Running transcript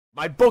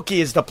MyBookie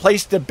is the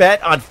place to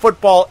bet on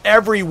football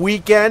every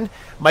weekend.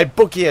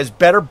 MyBookie has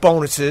better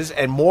bonuses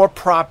and more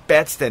prop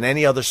bets than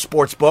any other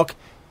sports book,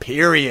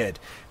 period.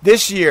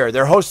 This year,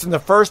 they're hosting the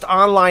first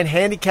online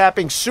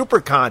handicapping super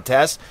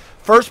contest.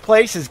 First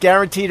place is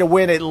guaranteed to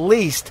win at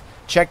least,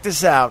 check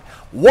this out,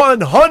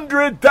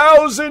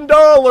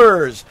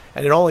 $100,000.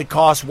 And it only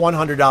costs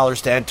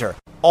 $100 to enter.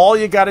 All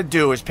you got to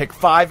do is pick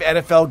 5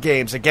 NFL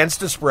games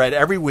against the spread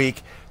every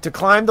week to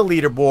climb the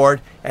leaderboard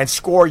and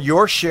score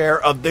your share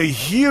of the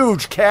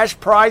huge cash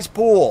prize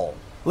pool.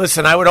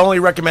 Listen, I would only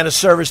recommend a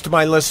service to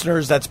my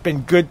listeners that's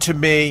been good to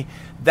me.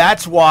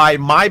 That's why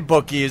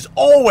MyBookie is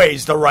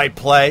always the right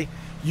play.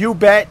 You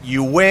bet,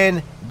 you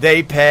win,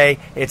 they pay.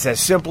 It's as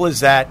simple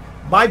as that.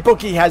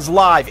 MyBookie has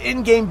live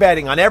in-game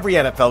betting on every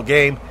NFL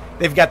game.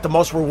 They've got the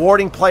most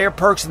rewarding player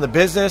perks in the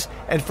business.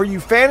 And for you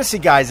fantasy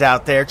guys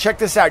out there, check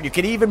this out. You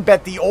can even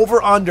bet the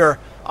over-under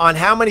on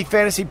how many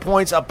fantasy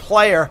points a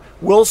player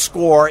will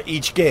score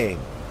each game.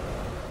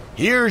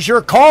 Here's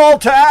your call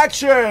to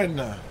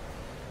action.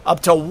 Up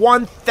to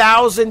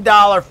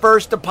 $1,000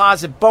 first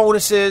deposit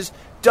bonuses.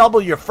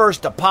 Double your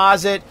first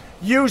deposit.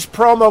 Use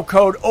promo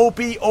code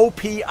OPIE,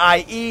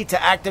 O-P-I-E,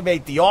 to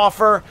activate the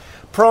offer.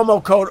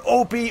 Promo code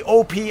OPIE,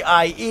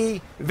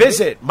 O-P-I-E.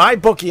 Visit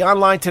MyBookie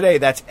online today.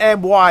 That's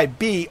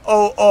MyBookie,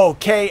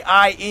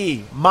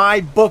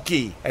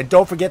 MyBookie. And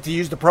don't forget to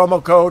use the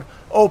promo code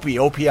OPIE,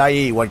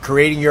 O-P-I-E, when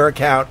creating your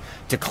account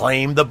to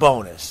claim the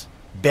bonus.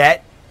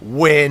 Bet,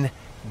 win,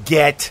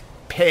 get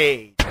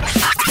paid.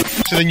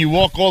 So then you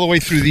walk all the way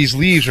through these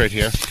leaves right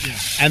here,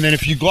 and then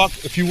if you walk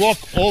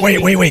all the way...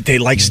 Wait. They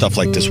like stuff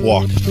like this.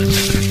 Walk.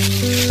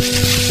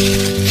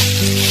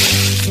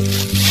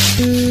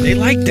 They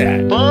like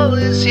that. Fall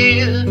is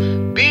here,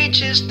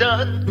 beach is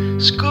done,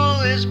 school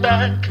is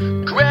back,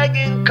 Greg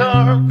and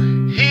Carl,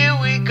 here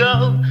we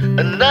go,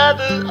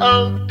 another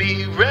OP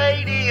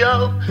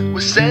radio.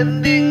 We're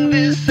sending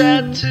this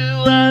out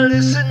to our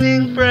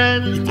listening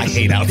friends. I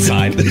hate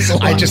outside.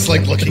 I just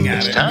like looking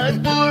at it. It's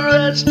time for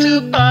us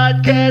to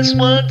podcast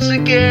once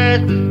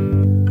again.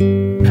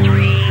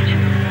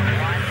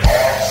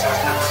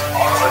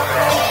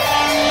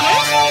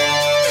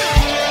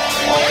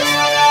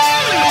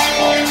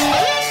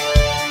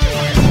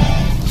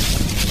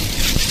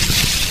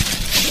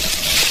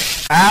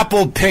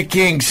 Apple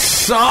picking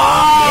sucks!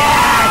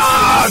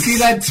 Yes! See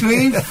that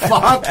tweet?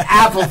 Fuck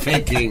apple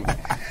picking.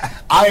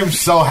 I am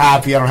so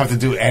happy I don't have to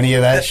do any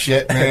of that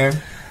shit, man.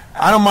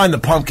 I don't mind the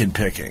pumpkin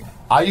picking.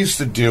 I used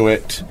to do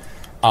it,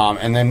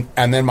 and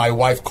then my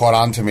wife caught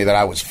on to me that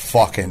I was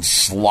fucking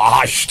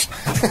sloshed.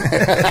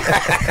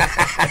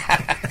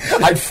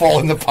 I'd fall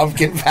in the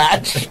pumpkin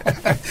patch,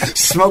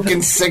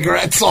 smoking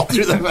cigarettes all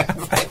through the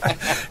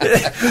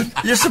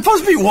mouth. You're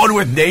supposed to be one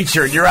with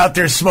nature, and you're out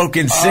there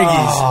smoking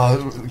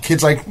ciggies.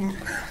 Kids like,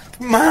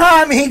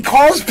 Mom, he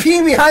calls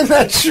pee behind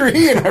that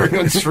tree, and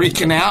everyone's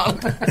freaking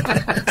out.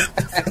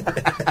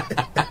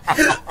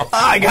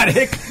 I got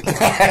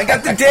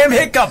the damn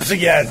hiccups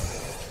again.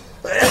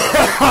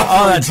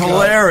 Oh, that's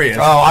hilarious.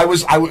 Oh, I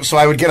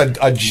would get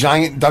a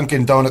giant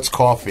Dunkin' Donuts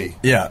coffee.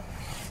 Yeah.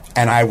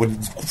 And it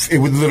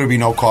would literally be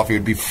no coffee. It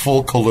would be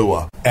full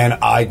Kahlua. And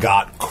I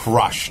got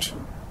crushed.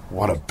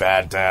 What a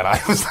bad dad I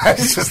was. I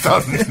was just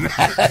a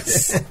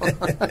mess.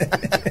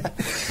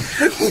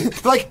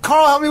 Like,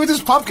 Carl, help me with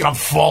this pumpkin. I'm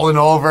falling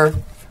over.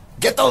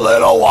 Get the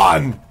little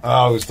one.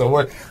 Oh, it was the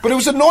worst. But it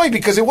was annoying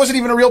because it wasn't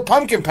even a real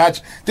pumpkin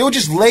patch. They would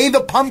just lay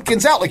the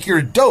pumpkins out like you're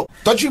a dope.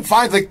 Don't you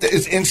find, like,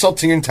 it's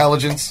insulting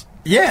intelligence?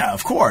 Yeah,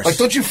 of course. Like,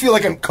 don't you feel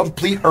like a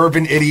complete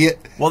urban idiot?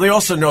 Well, they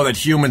also know that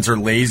humans are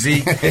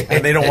lazy,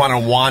 and they don't want to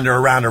wander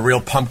around a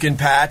real pumpkin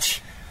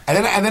patch.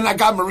 And then I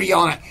got Marie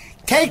on it.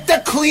 Take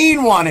the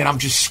clean one. And I'm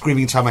just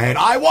screaming inside my head,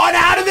 I want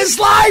out of this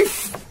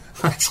life!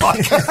 That's all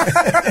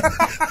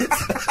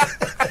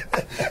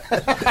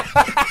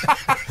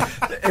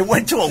It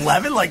went to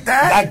 11 like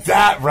that? Like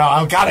that, bro.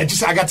 Oh, God, I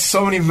got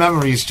so many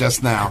memories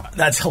just now.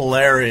 That's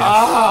hilarious.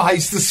 I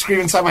used to scream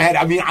inside my head.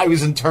 I mean, I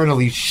was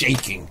internally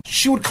shaking.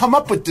 She would come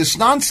up with this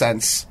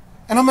nonsense,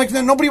 and I'm like,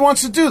 nobody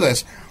wants to do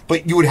this.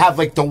 But you would have,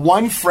 like, the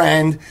one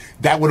friend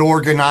that would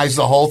organize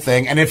the whole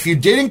thing, and if you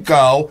didn't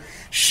go,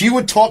 she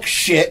would talk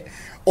shit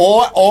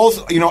all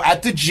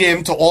at the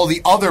gym to all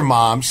the other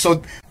moms.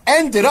 So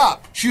ended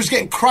up, she was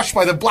getting crushed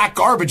by the black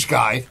garbage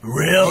guy.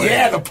 Really?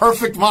 Yeah, the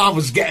perfect mom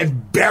was getting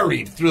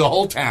buried through the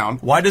whole town.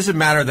 Why does it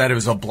matter that it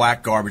was a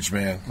black garbage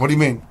man? What do you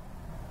mean?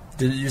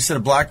 You said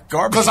a black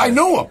garbage Because I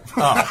knew him.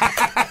 Oh.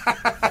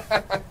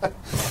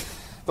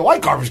 The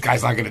white garbage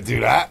guy's not going to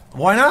do that.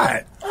 Why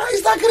not?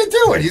 He's not going to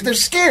do it. They're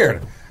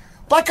scared.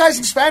 Black guys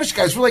and Spanish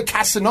guys, we're like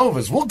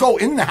Casanovas. We'll go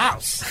in the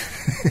house.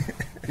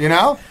 You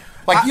know?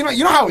 Like, you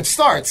know how it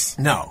starts?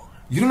 No.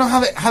 You don't know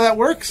how that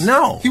works?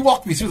 No. He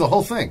walked me through the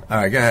whole thing. All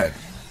right, go ahead.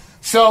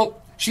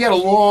 So, she had a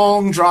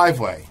long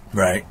driveway.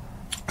 Right.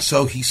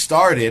 So, he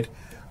started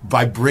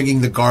by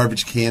bringing the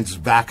garbage cans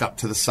back up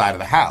to the side of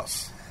the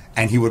house.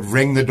 And he would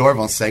ring the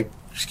doorbell and say,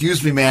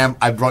 "Excuse me, ma'am,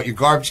 I brought your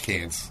garbage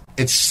cans."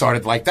 It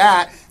started like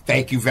that.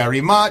 "Thank you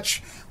very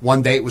much.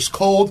 One day it was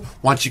cold.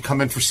 Why don't you come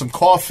in for some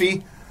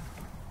coffee?"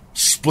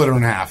 split her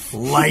in half.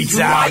 Lights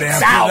out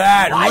after out.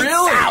 that. Lights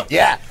Really? out.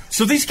 Yeah.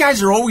 So these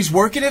guys are always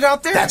working it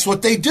out there? That's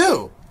what they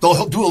do.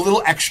 They'll do a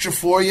little extra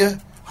for you.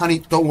 Honey,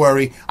 don't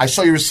worry. I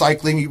saw you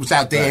recycling. It was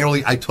out there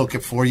early. I took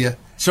it for you.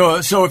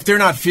 So if they're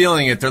not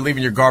feeling it, they're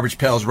leaving your garbage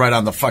pails right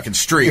on the fucking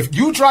street. If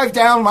you drive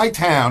down my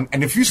town,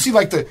 and if you see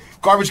like the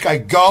garbage guy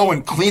go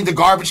and clean the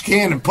garbage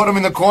can and put them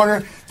in the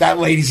corner, that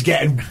lady's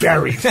getting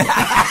buried. But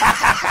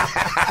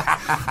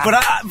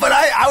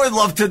I would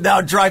love to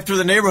now drive through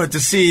the neighborhood to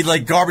see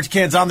like garbage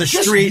cans on the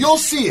street. You'll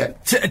see it.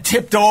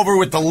 Tipped over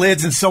with the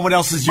lids in someone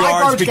else's My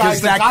yards garbage guy,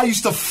 the guy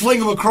used to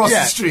fling them across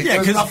the street.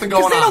 There's nothing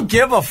going on. Because they don't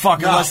give a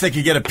fuck No. unless they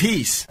can get a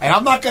piece. And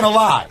I'm not going to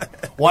lie.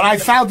 When I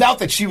found out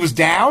that she was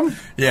down,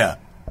 Yeah.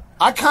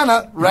 I kind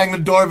of rang the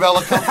doorbell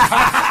a couple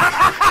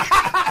times.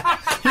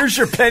 Here's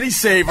your penny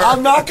saver.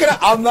 I'm not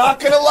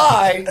gonna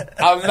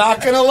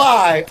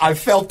lie. I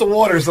felt the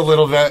waters a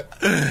little bit.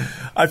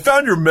 I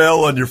found your mail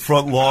on your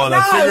front lawn. I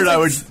No, figured I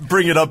would it's-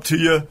 bring it up to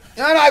you.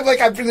 And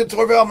I bring the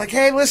doorbell. I'm like,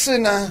 hey,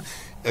 listen. I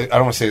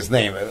don't want to say his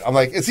name. I'm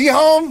like, is he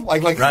home?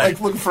 Like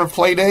looking for a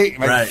play date.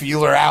 Like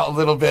feel her out a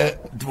little bit.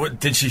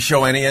 Did she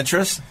show any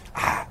interest?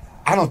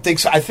 I don't think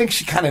so. I think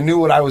she kind of knew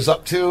what I was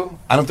up to.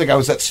 I don't think I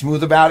was that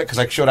smooth about it because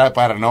I showed up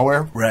out of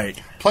nowhere. Right.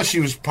 Plus, she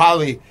was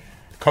probably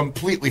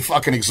completely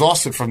fucking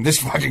exhausted from this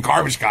fucking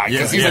garbage guy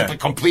because he's like the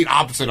complete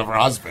opposite of her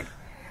husband.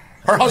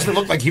 Her husband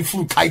looked like he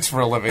flew kites for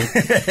a living.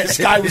 This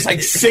guy was like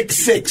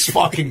 6'6",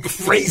 fucking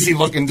crazy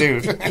looking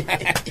dude.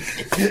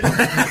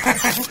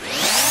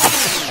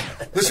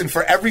 Listen,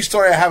 for every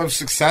story I have of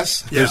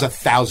success, there's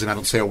 1,000 I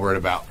don't say a word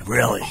about.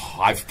 Really? Oh,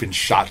 I've been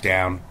shot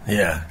down.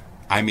 Yeah.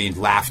 I mean,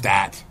 laughed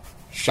at,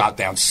 shot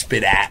down,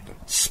 spit at.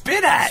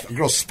 Spit at? A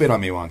girl spit on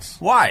me once.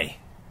 Why?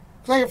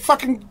 I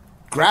fucking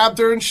grabbed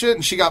her and shit,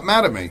 and she got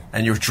mad at me.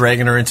 And you were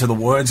dragging her into the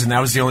woods, and that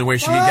was the only way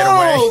she could get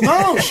away?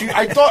 No,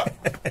 I thought...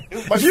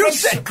 You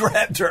said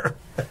grabbed her.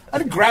 I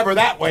didn't grab her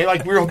that way.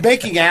 Like, we were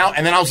making out,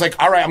 and then I was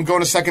like, all right, I'm going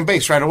to second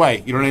base right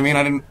away. You know what I mean?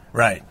 I didn't...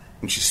 Right.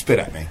 And she spit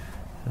at me.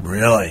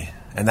 Really?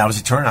 And that was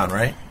a turn on,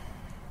 right?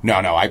 No,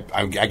 I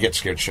get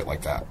scared shit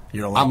like that.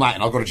 You don't like I'm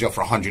lying. I'll go to jail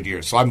for 100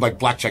 years. So I'm like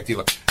blackjack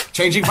dealer.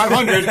 Changing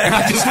 500, and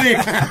I just leave.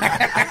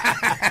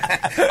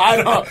 I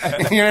don't...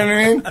 You know what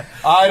I mean?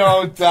 I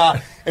don't...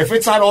 if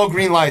it's on all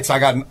green lights, I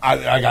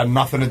got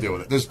nothing to do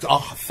with it. There's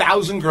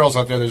 1,000 girls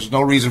out there. There's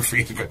no reason for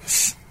you to go...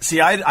 See,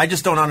 I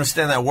just don't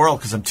understand that world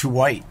because I'm too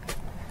white.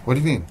 What do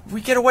you mean?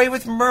 We get away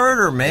with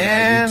murder,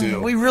 man. Yeah, you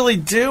do. We really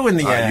do in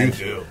the end.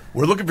 You do.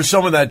 We're looking for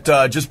someone that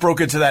just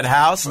broke into that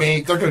house.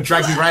 Me, they're going to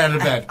drag me right out of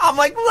bed. I'm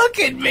like, look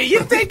at me. You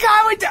think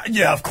I would...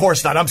 Yeah, of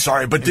course not. I'm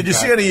sorry. But did you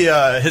see any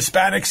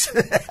Hispanics?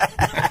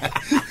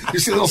 You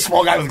see a little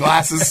small guy with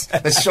glasses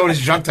that's showing his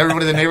junk to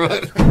everybody in the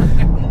neighborhood?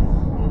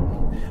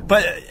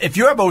 But if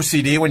you have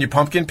OCD when you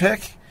pumpkin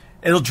pick,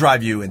 it'll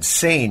drive you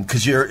insane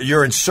because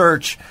you're in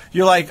search.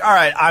 You're like, all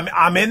right,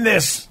 I'm in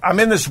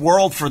this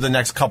world for the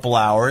next couple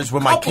hours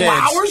with my kids.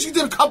 Couple hours? You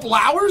did a couple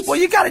hours? Well,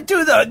 you got to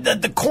do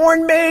the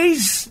corn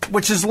maze,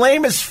 which is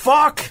lame as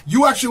fuck.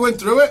 You actually went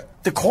through it?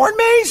 The corn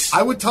maze?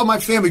 I would tell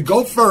my family,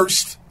 go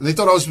first. And they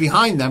thought I was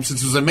behind them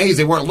since it was a maze.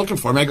 They weren't looking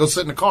for me. I'd go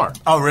sit in the car.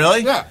 Oh,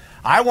 really? Yeah.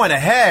 I went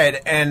ahead,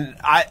 and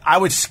I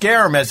would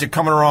scare them as they're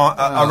coming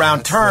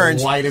around turns.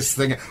 The whitest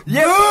thing.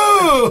 Yeah,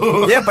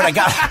 Boo! yeah, but I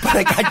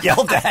got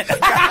yelled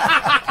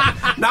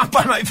at. Not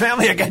by my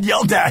family. I got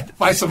yelled at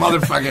By some other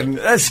fucking...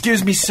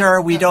 Excuse me,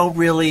 sir. We don't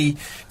really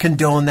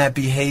condone that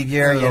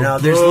behavior. You know,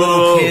 boo. there's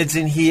little kids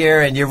in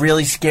here, and you're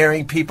really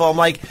scaring people. I'm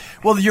like,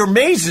 well, your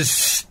maze is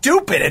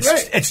stupid.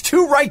 It's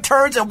 2 right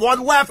turns and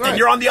 1 left, and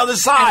you're on the other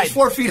side. And it's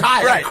 4 feet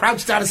high. Right. I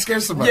crouched down to scare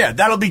somebody. Yeah,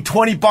 that'll be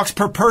 $20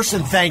 per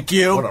person. Thank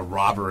you. What a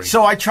robbery.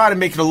 So I try to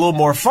make it a little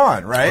more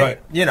fun, right? Right.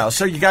 You know,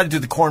 so you got to do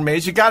the corn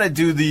maze. You got to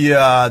do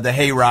the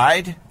hay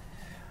ride.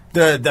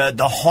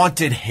 The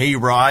haunted hay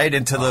ride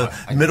into the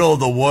middle of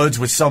the woods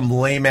with some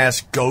lame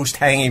ass ghost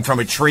hanging from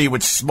a tree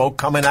with smoke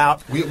coming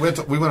out. We went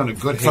on a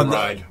good hay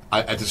ride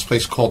at this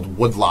place called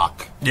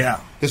Woodlock. Yeah,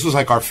 this was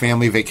like our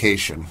family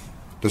vacation.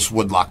 This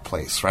Woodlock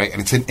place, right?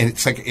 And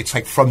it's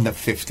like from the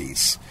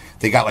 50s.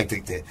 They got like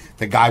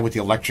the guy with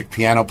the electric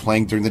piano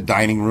playing during the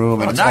dining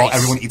room, and it's all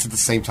everyone eats at the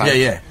same time.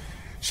 Yeah.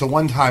 So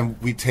one time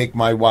we take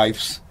my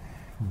wife's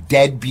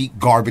deadbeat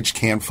garbage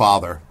can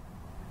father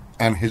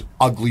and his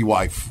ugly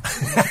wife.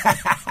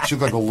 She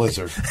looked like a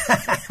lizard.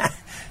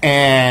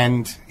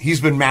 And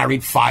he's been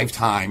married 5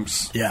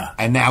 times. Yeah.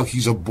 And now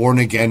he's a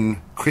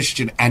born-again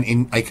Christian, and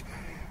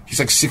he's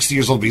like 60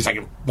 years old, but he's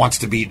like wants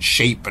to be in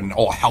shape and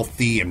all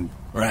healthy. And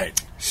right.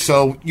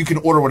 So you can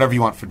order whatever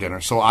you want for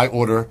dinner. So I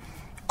order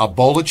a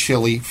bowl of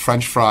chili,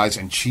 French fries,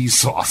 and cheese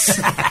sauce.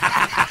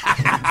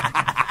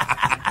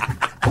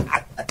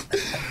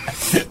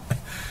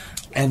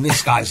 And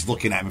this guy's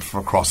looking at me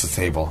from across the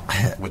table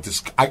with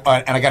this. And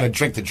I got a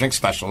drink, the drink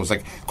special. It was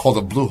like called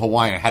a Blue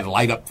Hawaiian. It had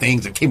light up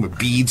things. It came with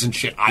beads and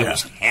shit. I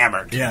was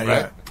hammered. Yeah, right?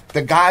 yeah.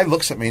 The guy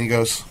looks at me and he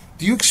goes,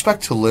 do you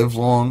expect to live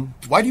long?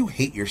 Why do you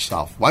hate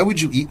yourself? Why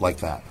would you eat like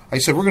that? I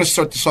said, we're going to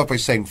start this off by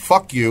saying,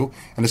 fuck you.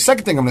 And the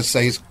second thing I'm going to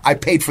say is, I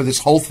paid for this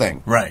whole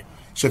thing. Right.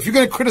 So if you're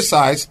going to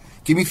criticize,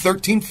 Give me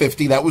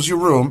 $13.50. That was your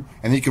room,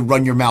 and then you can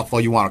run your mouth all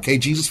you want. Okay,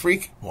 Jesus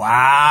freak?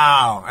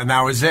 Wow. And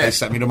that was They it.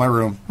 sent me to my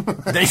room.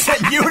 They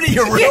sent you to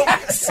your room?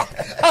 Yes!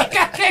 I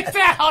got kicked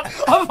out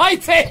of my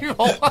table.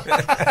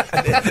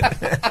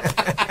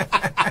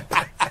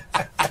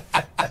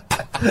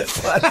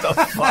 What the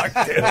fuck,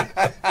 dude?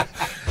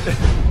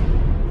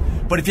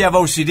 But if you have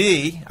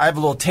OCD, I have a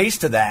little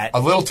taste of that. A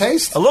little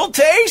taste? A little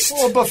taste? A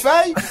little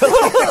buffet?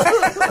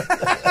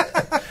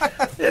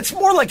 It's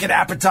more like an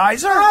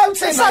appetizer. I would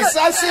say It's nice.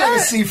 not I say like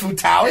a seafood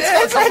towel. It's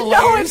got a couple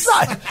no, layers. it's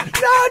not. No,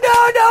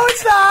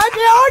 it's not.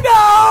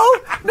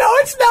 No,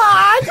 it's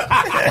not.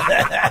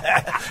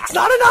 It's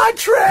not an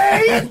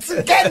entree. It's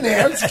getting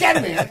there. It's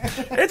getting there.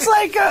 It's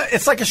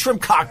like a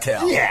shrimp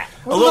cocktail. Yeah.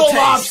 A little taste.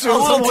 lobster, A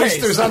some little taste.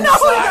 oysters on No, the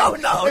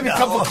side. no, Maybe a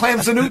couple of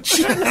clams and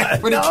nooch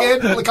for the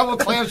kid. A couple of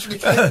clams for the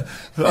kid.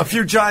 A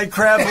few giant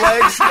crab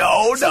legs.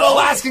 No. Some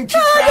Alaskan key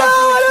No, crab I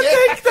for the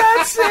don't think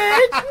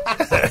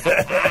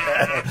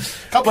that's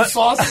it. Couple of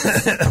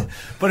sauces.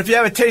 But if you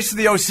have a taste of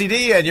the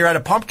OCD and you're at a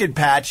pumpkin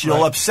patch,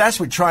 you'll obsess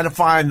with trying to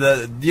find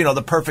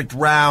the perfect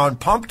round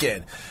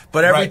pumpkin.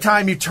 But every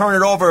time you turn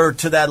it over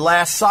to that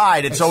last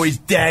side, it's always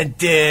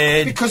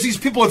dented. Because these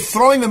people are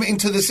throwing them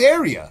into this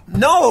area.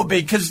 No,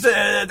 because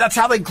that's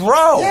how they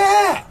grow.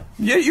 Yeah.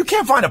 You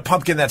can't find a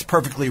pumpkin that's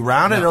perfectly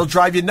round, and it'll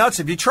drive you nuts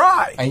if you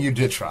try. And you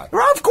did try.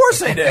 Well, of course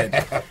they did.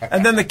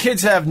 And then the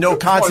kids have no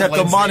concept of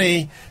Lindsay.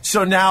 money,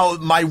 so now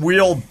my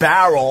wheel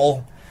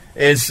barrel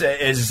is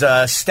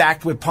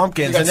stacked with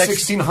pumpkins. You got And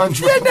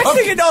 1,600 next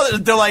thing you know,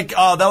 they're like,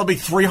 "Oh, that'll be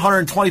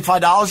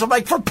 $325." I'm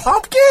like, "For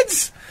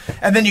pumpkins?"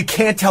 And then you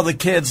can't tell the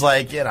kids,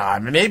 like,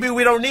 maybe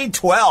we don't need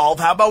 12.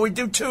 How about we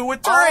do 2 or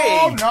 3?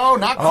 Oh, no,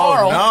 not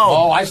Carl. Oh, no.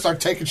 Oh, I start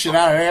taking shit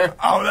out of there.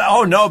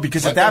 Oh no,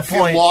 because at that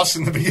point, lost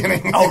in the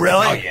beginning. Oh,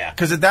 really? Oh, yeah.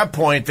 Because at that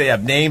point, they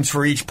have names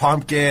for each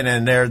pumpkin,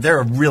 and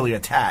they're really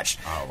attached.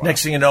 Oh, wow.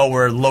 Next thing you know,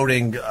 we're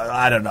loading,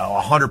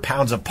 100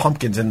 pounds of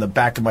pumpkins in the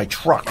back of my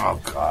truck. Oh,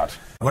 God.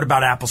 What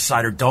about apple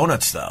cider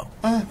donuts, though?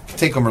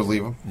 Take them or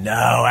leave them.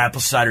 No,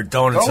 apple cider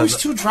donuts They're always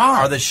too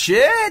dry. are the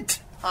shit.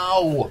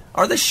 Oh.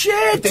 Are the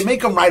shit. They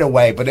make them right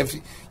away, but if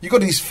you go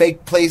to these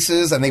fake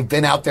places and they've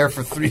been out there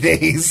for 3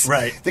 days,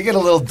 Right. they get a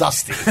little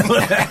dusty.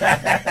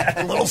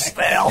 a little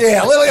stale.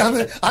 Yeah, a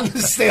little on the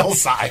stale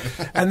side.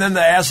 And then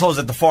the assholes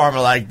at the farm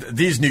are like,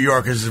 these New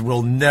Yorkers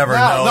will never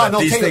know that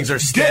these things are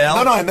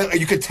stale. No,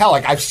 you could tell.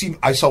 Like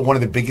I saw one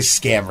of the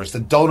biggest scammers. The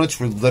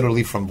donuts were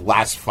literally from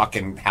last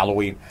fucking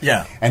Halloween.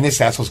 Yeah. And this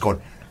asshole's going,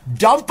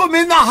 dump them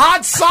in the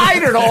hot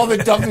cider to all the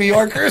dumb New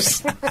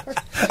Yorkers.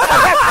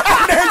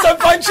 And there's a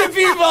bunch of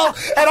people,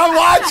 and I'm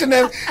watching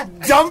them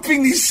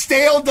dumping these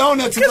stale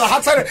donuts into the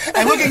hot cider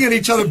and looking at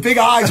each other, big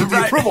eyes with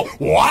approval.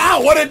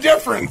 Wow, what a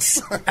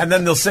difference! And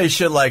then they'll say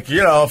shit like,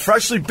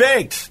 freshly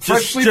baked.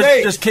 Freshly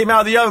baked. Just came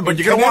out of the oven, but In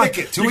you're going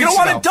Connecticut, to 2 want weeks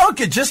to ago. dunk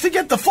it just to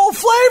get the full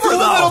flavor, Do a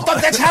though. little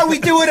dunk. That's how we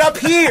do it up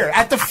here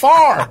at the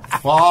farm.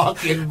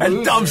 Fucking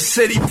And dumb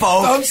city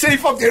folk. Dumb city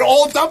folk. They're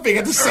all dumping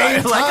at the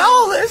same time. Like,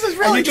 oh, this is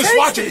really And you just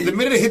watch tasty. it. The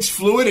minute it hits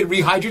fluid, it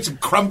rehydrates and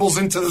crumbles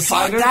into the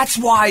cider. That's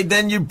why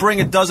then you bring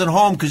a dozen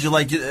home, because you're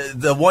like,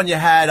 the one you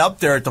had up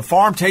there at the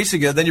farm tasted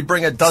good, then you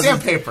bring a dozen...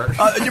 Sandpaper.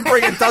 You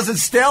bring a dozen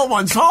stale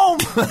ones home.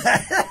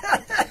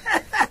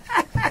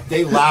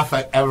 They laugh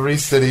at every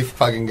city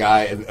fucking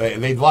guy,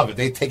 and they love it.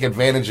 They take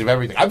advantage of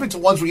everything. I've been to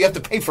ones where you have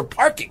to pay for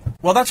parking.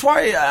 Well, that's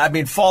why,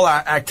 fall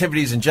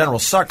activities in general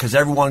suck, because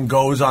everyone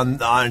goes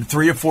on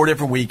 3 or 4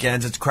 different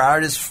weekends. It's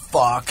crowded as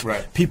fuck.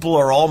 Right. People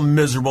are all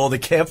miserable. They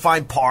can't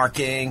find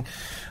parking.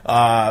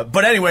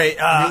 But anyway...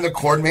 You're in the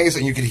corn maze,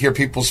 and you can hear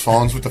people's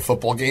phones with the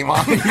football game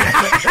on.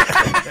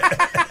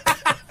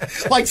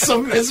 Like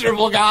some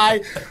miserable guy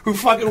who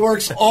fucking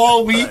works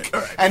all week,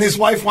 and his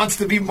wife wants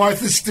to be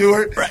Martha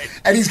Stewart, Right.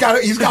 and he's got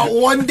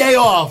 1 day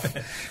off,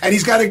 and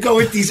he's got to go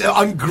with these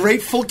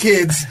ungrateful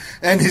kids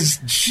and his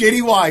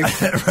shitty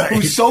wife, Right.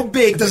 who's so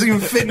big doesn't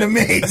even fit in a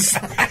maze.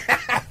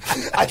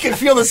 I can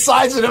feel the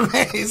size of the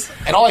maze,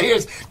 and all I hear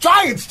is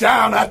Giants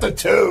down at the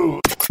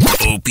 2.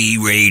 Opie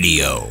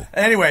Radio.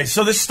 Anyway,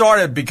 so this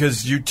started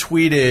because you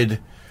tweeted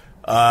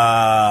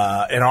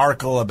an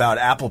article about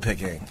apple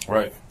picking.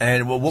 Right.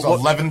 And So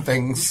 11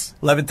 things.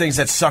 11 things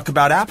that suck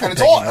about apple And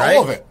it's picking, all right?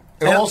 of it.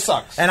 It all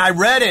sucks. And I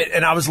read it,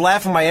 and I was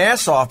laughing my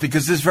ass off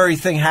because this very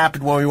thing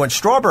happened when we went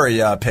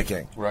strawberry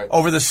picking. Right.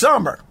 Over the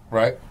summer.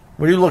 Right.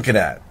 What are you looking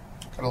at?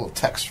 Got a little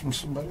text from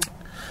somebody.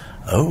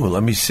 Oh,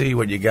 let me see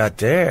what you got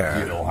there.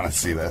 You don't want to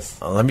see this.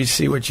 Let me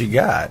see what you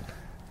got.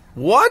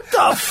 What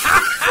the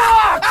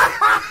fuck?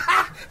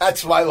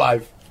 That's my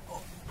life.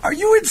 Are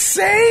you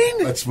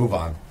insane? Let's move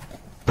on.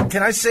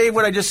 Can I say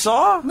what I just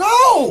saw?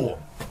 No!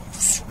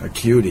 A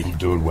cutie. I'm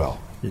doing well.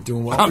 You're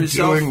doing well I'm for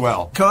yourself? doing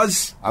well.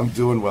 Cuz? I'm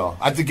doing well.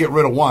 I had to get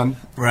rid of one.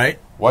 Right.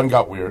 One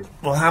got weird.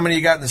 Well, how many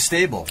you got in the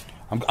stable?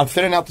 I'm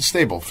fitting out the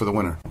stable for the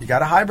winter. You got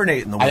to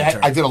hibernate in the winter.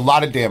 I did a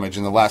lot of damage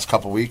in the last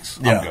couple weeks.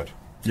 Yeah. I'm good.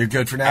 You're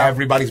good for now?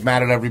 Everybody's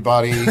mad at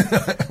everybody.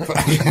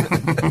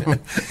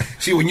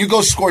 See, when you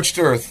go scorched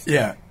earth,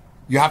 Yeah.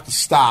 you have to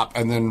stop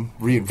and then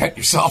reinvent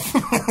yourself.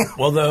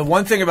 Well, the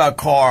one thing about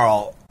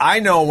Carl, I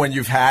know when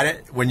you've had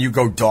it, when you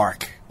go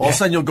dark. All of a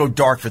sudden, you'll go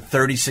dark for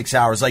 36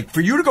 hours. Like,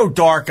 for you to go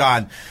dark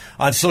on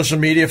social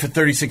media for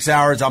 36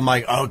 hours, I'm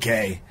like,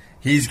 okay,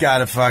 he's got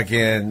to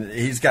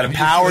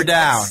power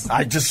down.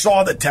 I just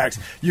saw the text.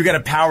 You got to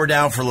power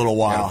down for a little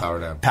while.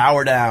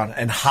 Power down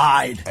and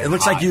hide. It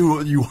looks like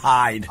you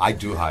hide. I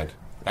do hide.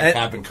 That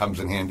cabin comes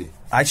in handy.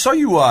 I saw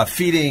you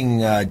feeding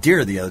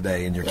deer the other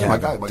day in your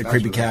cabin, the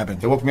creepy cabin.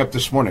 They woke me up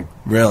this morning.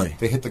 Really?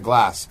 They hit the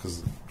glass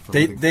because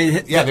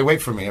they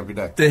wait for me every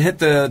day. They hit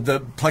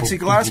the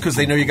plexiglass because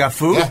they know you got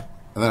food. Yeah,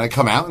 and then I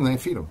come out and they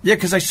feed them. Yeah,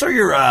 because I saw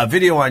your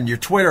video on your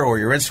Twitter or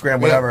your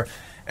Instagram, whatever,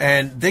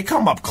 and they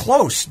come up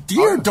close.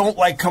 Deer don't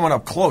like coming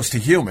up close to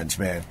humans,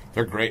 man.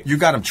 They're great. You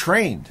got them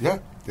trained. Yeah,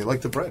 they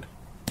like the bread.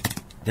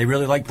 They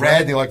really like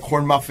bread. They like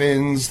corn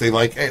muffins. They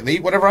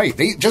eat whatever I eat.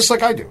 They eat just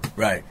like I do.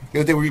 Right.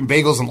 They were eating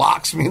bagels and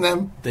lox, me and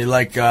them. They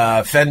like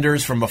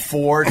fenders from a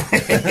Ford.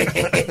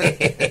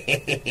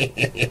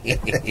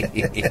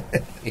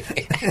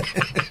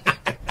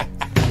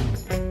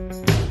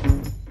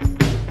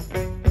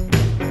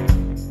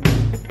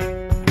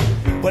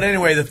 But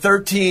anyway, the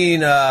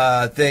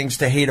 13 things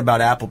to hate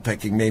about apple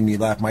picking made me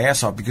laugh my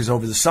ass off because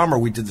over the summer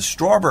we did the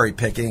strawberry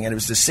picking and it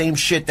was the same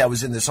shit that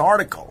was in this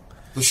article.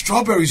 The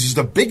strawberries is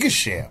the biggest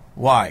share.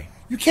 Why?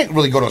 You can't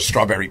really go to a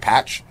strawberry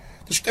patch.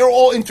 They're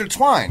all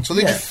intertwined, so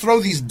they just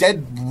throw these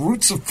dead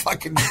roots of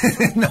fucking.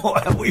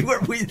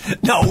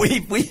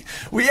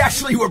 We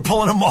actually were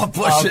pulling them off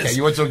bushes. Okay,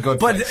 you went to a good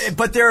place.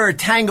 But they're a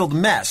tangled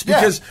mess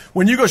because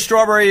when you go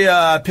strawberry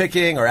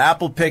picking or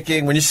apple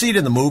picking, when you see it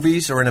in the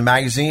movies or in a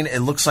magazine, it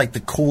looks like the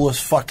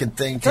coolest fucking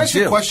thing to do. Can I ask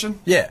you a question?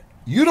 Yeah,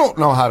 you don't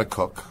know how to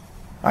cook.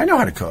 I know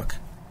how to cook.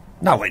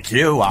 Not like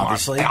you,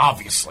 obviously.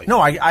 Obviously.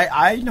 No,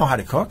 I know how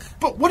to cook.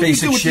 But what do you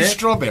do with these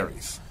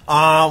strawberries?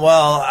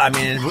 Well, I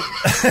mean...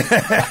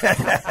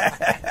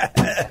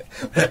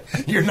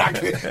 You're not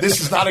good.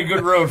 This is not a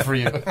good road for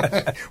you. We're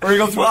going to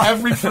go through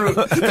every fruit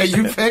that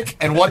you pick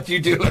and what you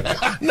do.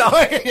 No,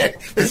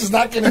 this is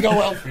not going to go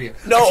well for you.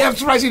 No. I'm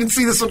surprised you didn't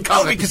see this one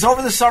coming. No, because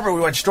over the summer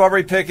we went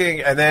strawberry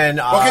picking and then...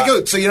 okay,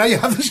 good. So now you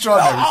have the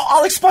strawberries.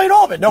 I'll explain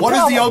all of it. No what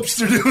problem. What does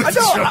the Opster do with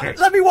the strawberries?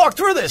 Let me walk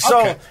through this.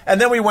 Okay. So, and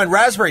then we went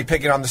raspberry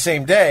picking on the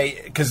same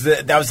day because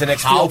that was the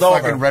next field over.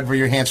 How fucking red were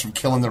your hands from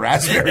killing the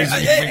raspberries?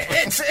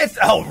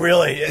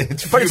 Really?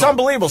 It's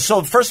unbelievable.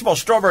 So, first of all,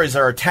 strawberries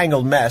are a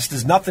tangled mess.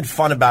 There's nothing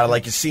fun about it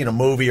like you see in a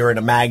movie or in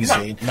a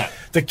magazine. No.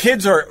 The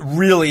kids are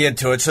really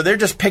into it, so they're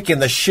just picking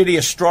the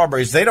shittiest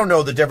strawberries. They don't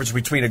know the difference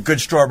between a good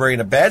strawberry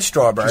and a bad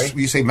strawberry.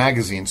 You say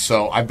magazine,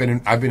 so I've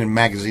been in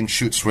magazine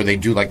shoots where they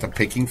do like the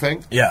picking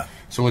thing. Yeah.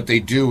 So what they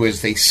do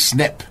is they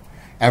snip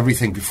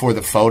everything before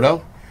the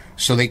photo.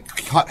 So they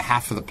cut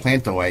half of the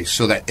plant away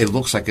so that it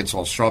looks like it's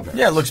all strawberry.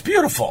 Yeah, it looks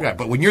beautiful. Yeah,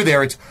 but when you're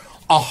there, it's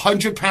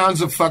 100 pounds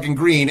of fucking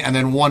green and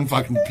then one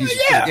fucking piece of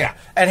fruit. Yeah.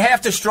 And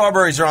half the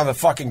strawberries are on the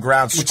fucking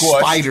ground with squished.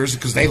 spiders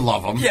because they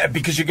love them. Yeah,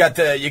 because you got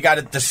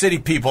the city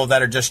people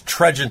that are just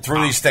trudging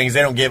through these things.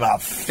 They don't give a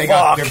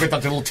fuck. They're with their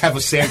little Teva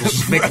sandals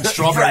just making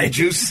strawberry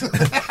juice.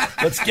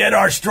 Let's get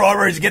our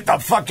strawberries, get the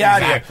fuck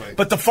out of here.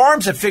 But the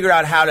farms have figured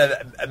out how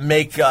to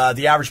make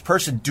the average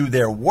person do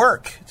their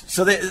work.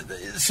 So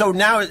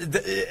now, on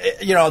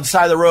the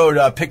side of the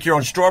road, pick your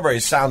own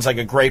strawberries sounds like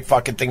a great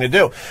fucking thing to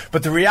do.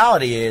 But the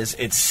reality is,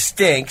 it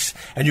stinks,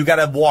 and you got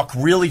to walk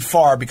really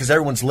far because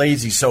everyone's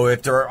lazy. So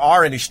if there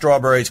are any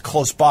strawberries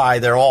close by,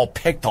 they're all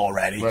picked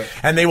already. Right.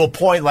 And they will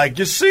point like,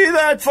 you see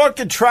that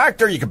fucking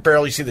tractor? You can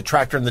barely see the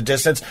tractor in the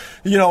distance.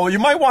 You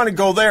might want to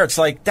go there. It's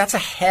like, that's a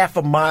half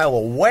a mile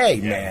away,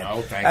 man.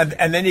 No, thank you.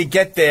 And then you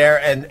get there,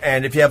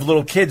 and if you have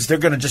little kids, they're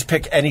going to just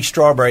pick any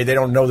strawberry. They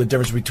don't know the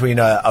difference between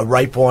a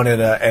ripe one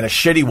and a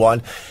shitty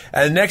one.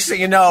 And the next thing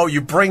you know,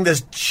 you bring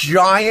this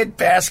giant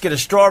basket of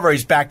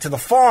strawberries back to the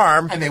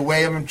farm. And they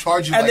weigh them and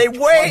charge you and like they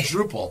weigh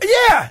quadruple.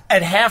 Yeah.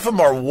 And half of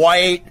them are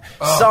white.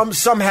 Oh.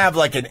 Some have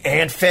like an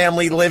ant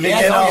family living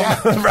in them.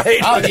 Yeah. Right?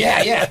 Oh,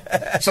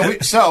 yeah. So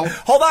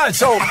hold on.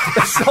 So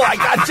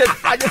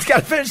I just got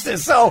to finish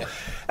this. So,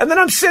 and then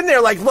I'm sitting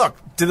there like, look,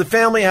 did the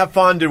family have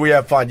fun? Did we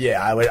have fun?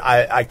 Yeah,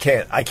 I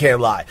can't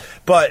lie.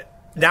 But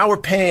now we're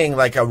paying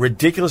like a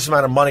ridiculous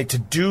amount of money to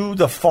do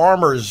the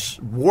farmer's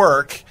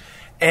work,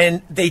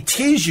 and they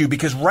tease you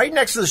because right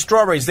next to the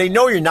strawberries, they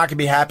know you're not going to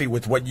be happy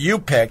with what you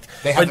picked.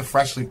 They have the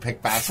freshly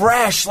picked baskets.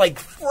 Fresh,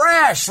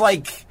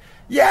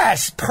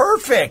 yes,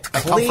 perfect,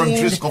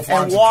 cleaned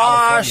and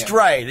washed,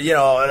 right?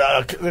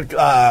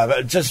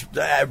 Just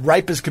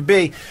ripe as could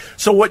be.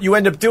 So what you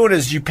end up doing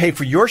is you pay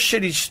for your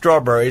shitty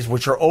strawberries,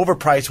 which are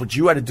overpriced, which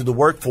you had to do the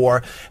work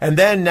for, and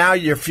then now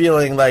you're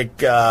feeling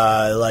like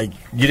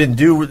you didn't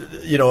do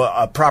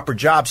a proper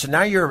job. So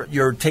now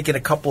you're taking a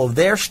couple of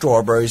their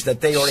strawberries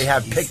that they already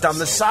have picked on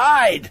the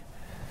side.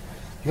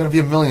 You're gonna be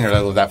a millionaire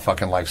to live that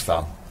fucking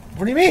lifestyle.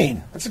 What do you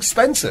mean? It's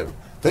expensive.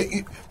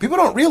 People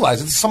don't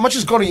realize it. So much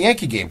as going to a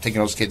Yankee game,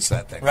 taking those kids to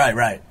that thing.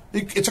 Right.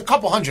 It's a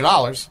couple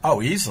 $100.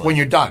 Oh, easily. When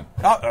you're done.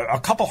 A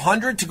couple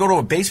 $100 to go to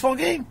a baseball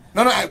game?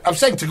 No, I'm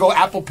saying to go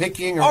apple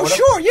picking or whatever.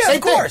 Sure, yeah, same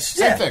of course.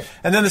 Same thing.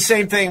 And then the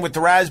same thing with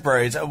the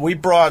raspberries. We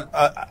brought,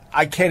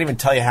 I can't even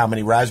tell you how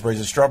many raspberries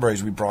and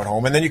strawberries we brought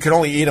home. And then you can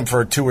only eat them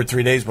for 2 or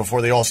 3 days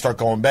before they all start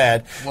going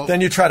bad. Well,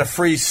 then you try to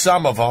freeze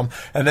some of them,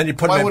 and then you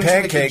put them in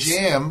pancakes. Why wouldn't you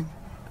make a jam?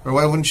 Or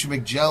why wouldn't you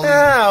make jelly? No,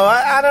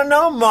 I don't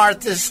know,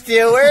 Martha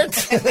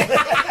Stewart.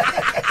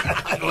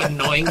 I'm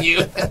annoying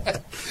you.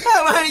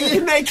 Why don't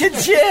you make a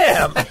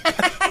jam?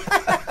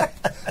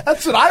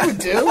 That's what I would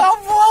do.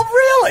 Well,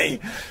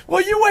 really?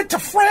 Well, you went to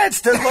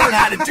France to learn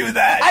how to do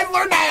that. I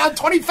learned that on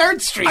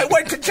 23rd Street. I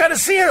went to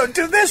Geneseo to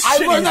do this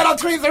I learned that on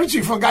 23rd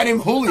Street from a guy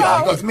named Julio.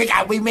 He goes,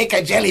 we make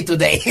a jelly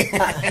today.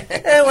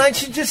 Hey, why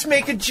don't you just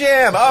make a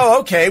jam? Oh,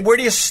 okay. Where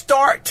do you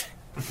start?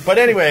 But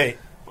anyway...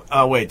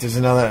 Oh, wait, there's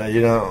another,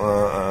 yeah.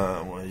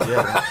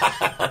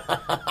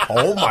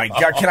 Oh, my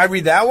God. Can I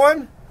read that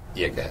one?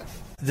 Yeah, go ahead.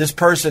 This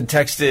person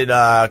texted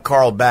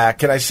Carl back.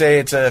 Can I say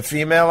it's a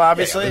female,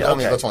 obviously? Yeah,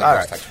 that's only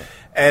first text.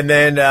 And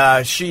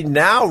then she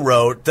now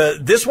wrote,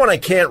 this one I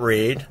can't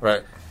read.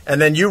 Right. And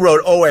then you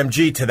wrote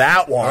OMG to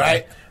that one.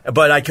 Right.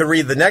 But I could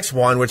read the next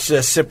one, which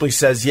just simply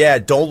says, yeah,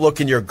 don't look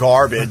in your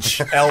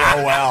garbage. LOL.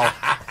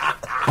 I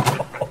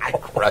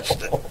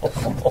crushed it.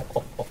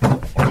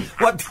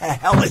 What the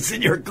hell is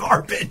in your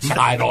garbage?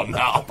 I don't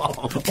know.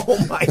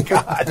 Oh, my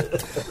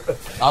God.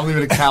 I'll leave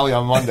it at Cali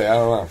on Monday. I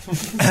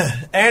don't know.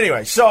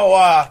 Anyway, so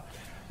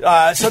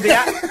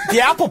the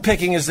apple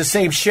picking is the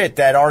same shit,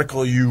 that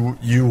article you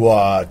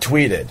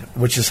tweeted,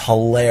 which is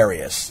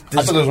hilarious.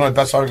 I thought it was one of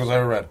the best articles I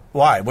ever read.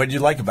 Why? What did you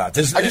like about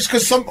this? Just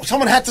because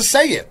someone had to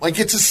say it. Like,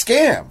 it's a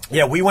scam.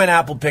 Yeah, we went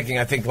apple picking,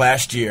 I think,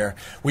 last year.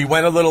 We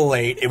went a little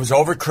late. It was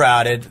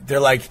overcrowded. They're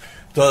like...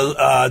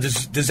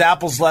 There's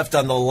apples left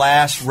on the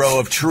last row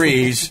of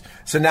trees,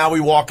 so now we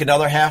walk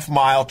another half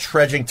mile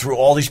trudging through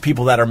all these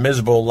people that are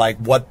miserable. Like,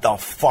 what the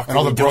fuck and are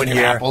all we the doing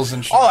here? Apples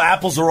and shit. All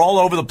apples are all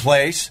over the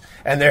place,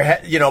 and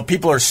they're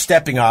people are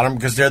stepping on them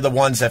because they're the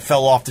ones that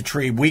fell off the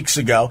tree weeks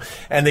ago,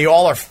 and they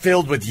all are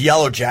filled with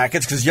yellow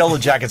jackets because yellow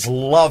jackets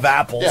love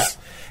apples. Yeah.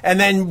 And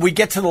then we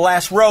get to the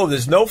last row.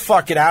 There's no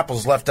fucking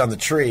apples left on the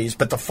trees,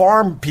 but the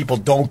farm people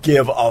don't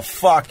give a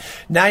fuck.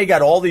 Now you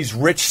got all these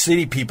rich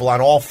city people on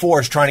all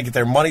fours trying to get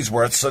their money's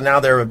worth, so now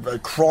they're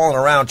crawling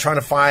around trying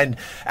to find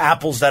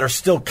apples that are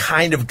still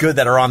kind of good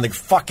that are on the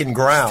fucking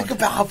ground. Think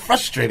about how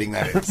frustrating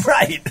that is.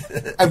 Right.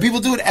 And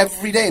people do it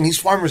every day, and these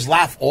farmers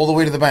laugh all the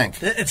way to the bank.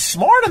 It's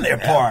smart on their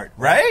part,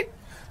 right?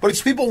 But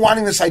it's people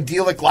wanting this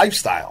idyllic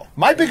lifestyle.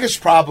 My biggest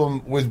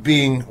problem with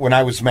being, when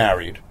I was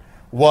married,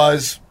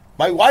 was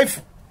my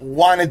wife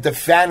wanted the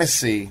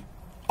fantasy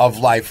of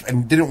life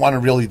and didn't want to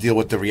really deal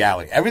with the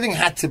reality. Everything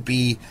had to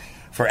be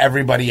for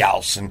everybody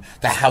else, and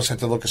the house had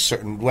to look a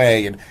certain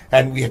way,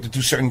 and we had to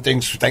do certain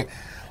things for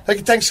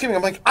Thanksgiving.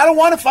 I'm like, I don't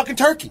want a fucking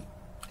turkey.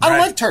 I don't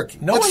like turkey.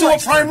 Let's do a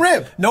prime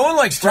rib. No one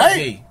likes turkey.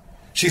 Right?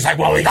 She's like,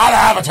 well, we gotta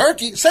have a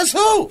turkey. Says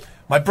who?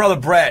 My brother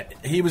Brett,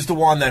 he was the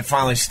one that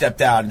finally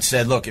stepped out and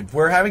said, look, if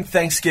we're having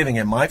Thanksgiving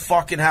in my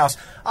fucking house,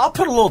 I'll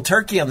put a little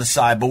turkey on the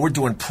side, but we're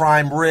doing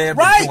prime rib,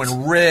 right. We're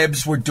doing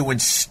ribs, we're doing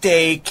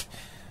steak.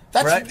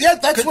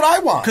 That's what I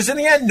want. Because in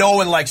the end, no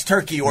one likes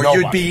turkey, or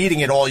you'd be eating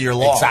it all year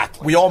long.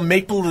 Exactly. We all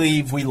make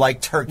believe we like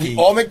turkey. We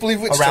all make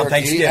believe it's around turkey,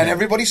 Thanksgiving. And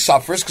everybody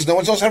suffers because no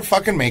one's supposed to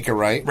fucking make it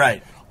right.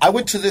 Right. I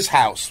went to this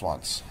house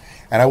once,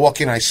 and I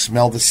walk in, and I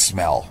smell the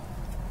smell.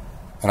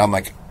 And I'm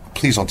like,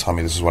 please don't tell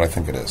me this is what I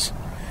think it is.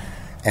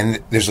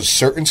 And there's a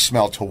certain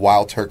smell to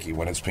wild turkey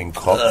when it's being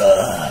cooked.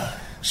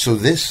 So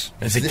this...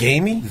 Is it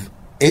gamey?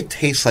 It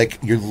tastes like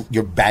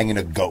you're banging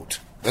a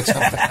goat. That's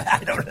not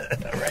I don't know.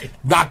 Right.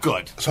 Not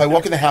good. So I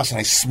walk in the house and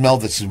I smell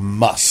this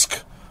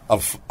musk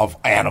of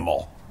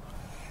animal.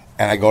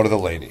 And I go to the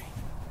lady.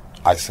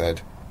 I said,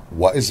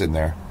 what is in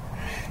there?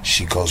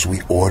 She goes,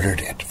 we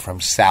ordered it from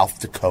South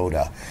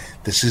Dakota.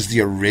 This is the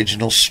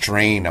original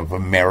strain of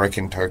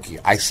American turkey.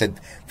 I said,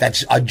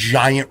 that's a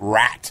giant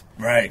rat.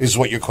 Right. Is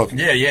what you're cooking.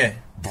 Yeah.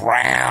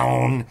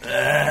 Brown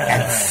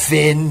and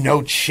thin,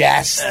 no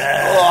chest.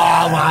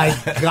 Oh, my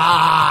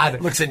God.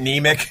 Looks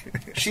anemic.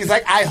 She's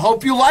like, I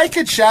hope you like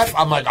it, chef.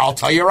 I'm like, I'll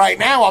tell you right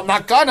now, I'm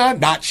not gonna.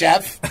 Not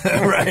chef.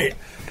 Right.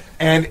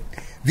 And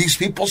these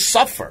people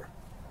suffer.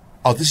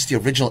 Oh, this is the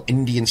original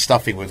Indian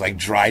stuffing with, like,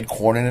 dried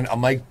corn in it.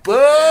 I'm like,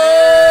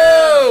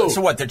 boo!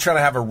 So what, they're trying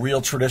to have a real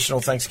traditional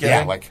Thanksgiving?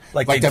 Yeah,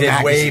 like they the did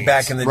magazines. way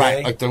back in the right,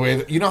 day? like the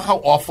way... you know how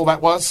awful that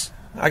was?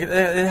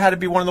 It had to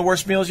be one of the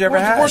worst meals you ever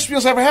had. The worst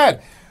meals I ever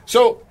had.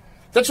 So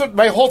that's what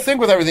my whole thing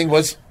with everything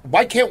was,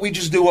 why can't we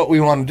just do what we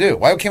want to do?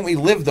 Why can't we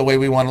live the way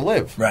we want to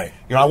live? Right.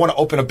 You know, I want to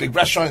open a big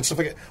restaurant and stuff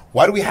like that.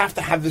 Why do we have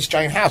to have this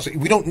giant house?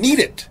 We don't need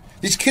it.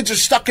 These kids are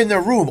stuck in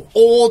their room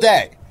all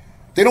day.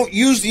 They don't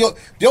use the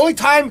only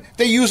time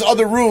they use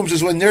other rooms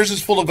is when theirs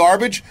is full of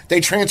garbage, they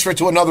transfer it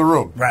to another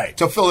room. Right.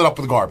 To fill it up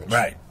with garbage.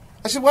 Right.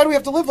 I said, why do we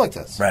have to live like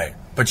this? Right.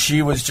 But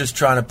she was just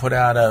trying to put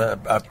out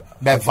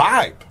that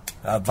vibe.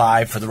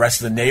 vibe for the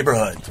rest of the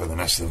neighborhood. For the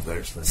rest of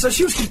the So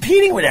she was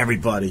competing with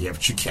everybody. Yeah,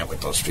 but you can't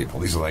with those people.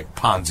 These are like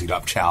Ponzi'd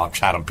up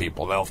Chatham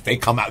people. They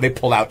come out, they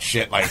pull out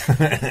shit like.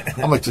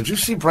 I'm like, did you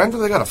see Brenda?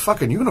 They got a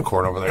fucking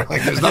unicorn over there.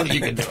 Like, there's nothing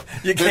you can do.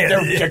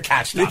 They're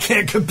catched You up.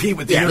 can't compete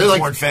with the Yeah,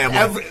 unicorn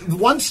family.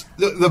 Once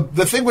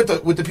the thing with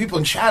the people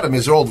in Chatham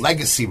is they're all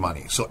legacy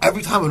money. So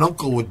every time an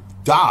uncle would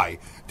die,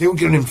 they would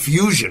get an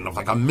infusion of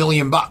like $1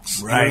 million. Right.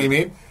 You know what I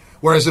mean?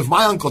 Whereas if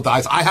my uncle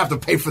dies, I have to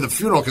pay for the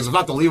funeral because I'm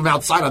not to leave him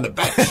outside on the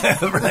bench.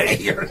 Right.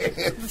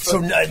 So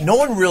no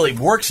one really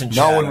works in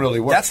Chatham. No one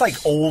really works. That's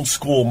like old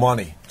school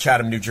money,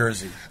 Chatham, New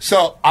Jersey.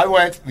 So I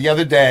went the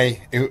other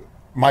day.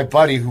 My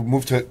buddy who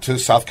moved to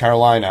South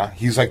Carolina,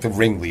 he's like the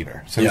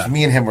ringleader. So it was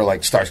me and him were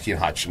like Starsky and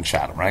Hutch in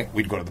Chatham, right?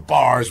 We'd go to the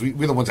bars. We're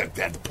the ones that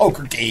had the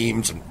poker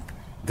games. And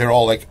they're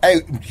all like,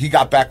 hey, he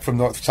got back from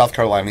South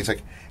Carolina. And he's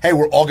like, hey,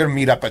 we're all going to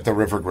meet up at the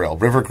River Grill.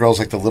 River Grill's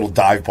like the little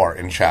dive bar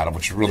in Chatham,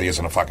 which really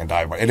isn't a fucking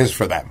dive bar. It is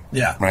for them.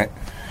 Yeah. Right?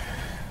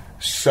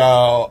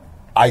 So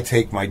I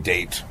take my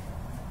date,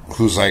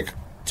 who's like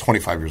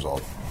 25 years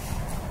old.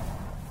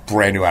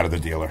 Brand new out of the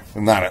dealer.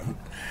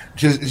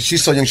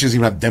 She's so young she doesn't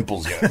even have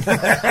dimples yet.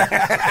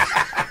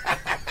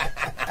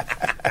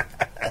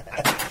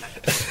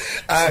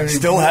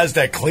 Still has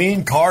that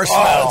clean car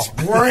smell. It's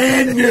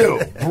brand new.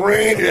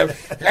 Brand new.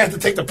 I had to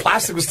take the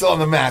plastic was still on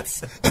the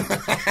mats.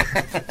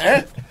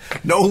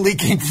 No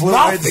leaking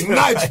fluids. Nothing.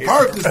 Nice.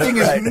 Perfect. This thing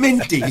is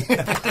minty.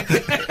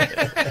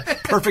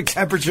 Perfect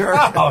temperature.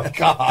 Oh,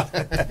 God.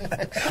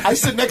 I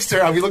stood next to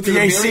her. We looked in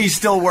The the AC mirror.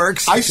 still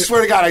works. I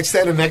swear to God, I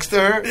standing next to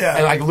her,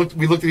 Yeah. and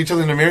we looked at each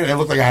other in the mirror, and it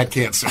looked like I had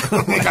cancer.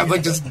 Like I'm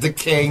like this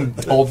decaying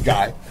old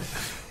guy.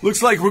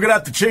 Looks like we're going to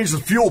have to change the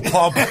fuel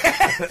pump.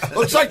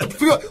 Looks like the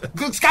fuel.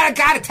 It's got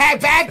to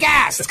take bad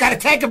gas. It's got to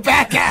take a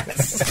bad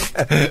gas.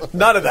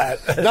 None of that.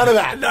 None of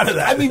that. None of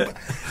that. I mean,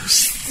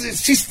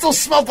 she still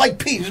smelled like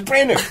pee. It was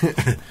brand new.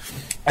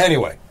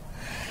 Anyway,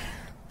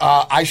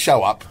 I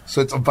show up.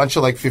 So it's a bunch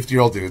of like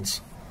 50-year-old dudes,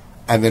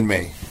 and then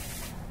me,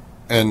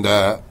 and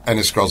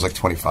this girl's like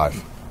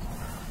 25,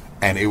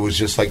 and it was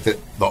just like the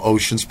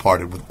oceans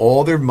parted with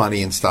all their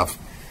money and stuff.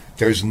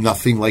 There's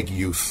nothing like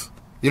youth.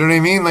 You know what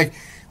I mean? Like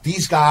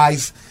these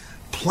guys,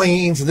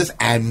 planes and this,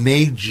 and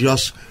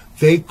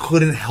they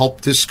couldn't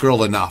help this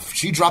girl enough.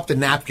 She dropped a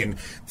napkin.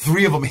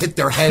 3 of them hit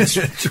their heads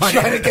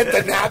trying to get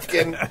the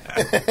napkin.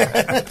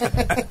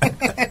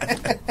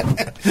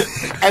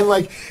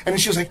 and then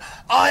she was like,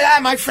 oh yeah,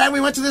 my friend, we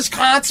went to this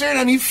concert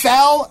and he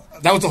fell.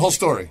 That was the whole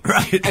story.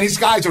 Right. And these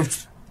guys are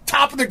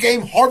top of their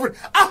game, Harvard. Did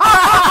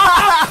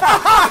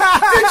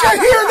you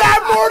hear that,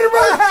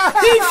 Mortimer?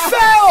 He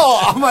fell.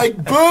 I'm like,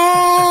 boo.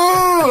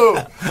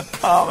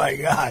 Oh, my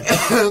God.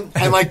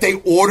 And like they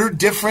ordered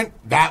different.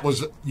 That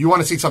was, you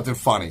want to see something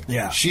funny.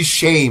 Yeah. She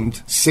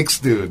shamed 6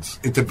 dudes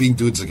into being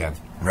dudes again.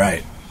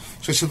 Right.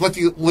 So I said, let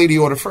the lady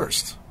order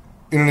first.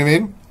 You know what I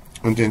mean?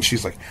 And then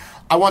she's like,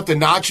 I want the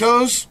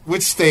nachos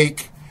with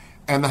steak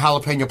and the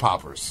jalapeno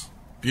poppers.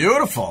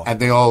 Beautiful. And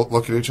they all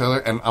look at each other,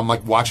 and I'm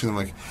like watching them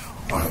like,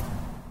 all right.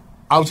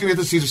 I was going to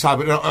get the Caesar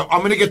salad, but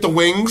I'm going to get the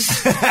wings.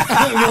 And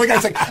the other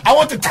guy's like, I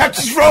want the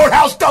Texas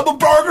Roadhouse double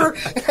burger.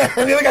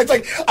 And the other guy's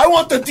like, I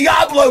want the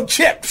Diablo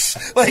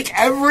chips. Like,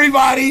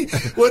 everybody,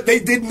 they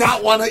did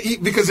not want to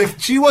eat, because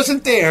if she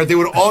wasn't there, they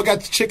would have all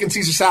got the chicken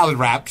Caesar salad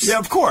wraps. Yeah,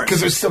 of course.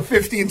 Because they're still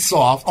 50 and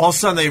soft. All of a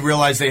sudden, they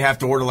realize they have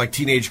to order like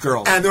teenage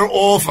girls. And they're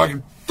all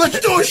fucking, let's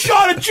do a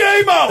shot of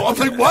J-Mo. I'm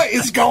like, what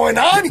is going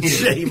on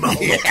here? J-Mo.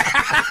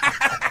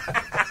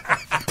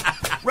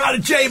 Round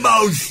of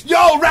J-Mo's.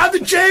 Yo, round the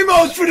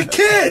J-Mo's for the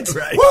kids.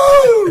 Right.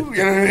 Woo!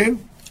 You know what I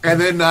mean? And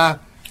then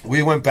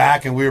we went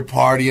back and we were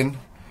partying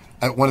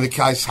at one of the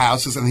guys'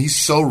 houses, and he's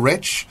so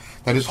rich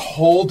that his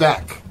whole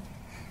deck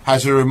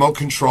has a remote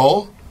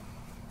control.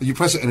 You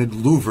press it and it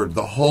louvered.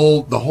 The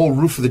whole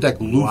roof of the deck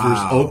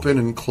louvers open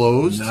and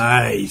closed.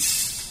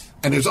 Nice.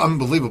 And it was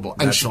unbelievable.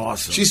 And That's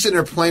awesome. She's sitting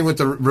there playing with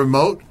the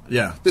remote.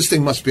 Yeah. This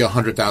thing must be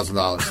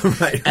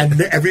 $100,000. Right.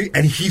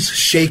 And he's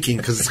shaking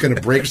because it's going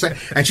to break.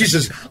 And she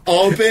says,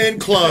 open,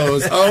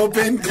 close,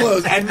 open,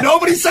 close. And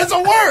nobody says a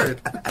word.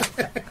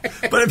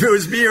 But if it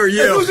was me or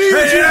you, It was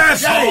either hey, you-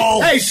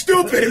 asshole. Hey,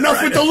 stupid,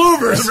 enough Right. with the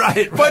louvers.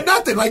 Right. But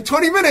nothing, like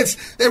 20 minutes,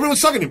 everyone's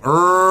sucking him.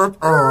 And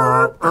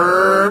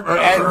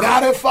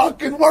not a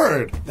fucking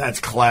word. That's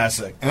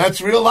classic. And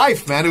that's real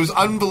life, man. It was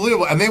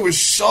unbelievable. And they were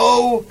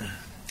so...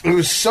 It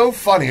was so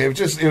funny. It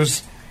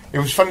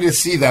was funny to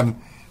see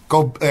them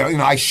go.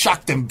 I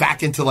shocked them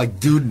back into like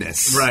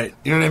dudeness. Right.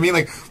 You know what I mean?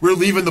 Like we're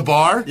leaving the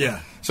bar.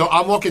 Yeah. So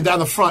I'm walking down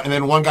the front, and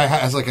then one guy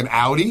has like an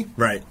Audi.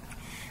 Right.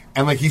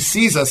 And like he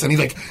sees us, and he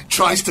like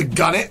tries to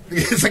gun it.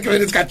 It's like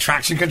it's got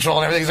traction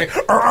control and everything. He's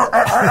like,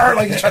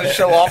 like he's trying to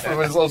show off with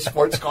his little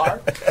sports car.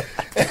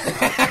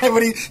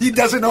 But he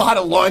doesn't know how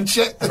to launch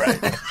it.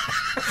 Right.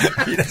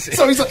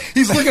 So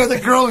he's looking at the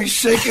girl, he's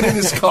shaking in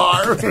his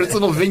car with his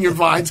little Vineyard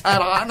Vines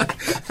hat on.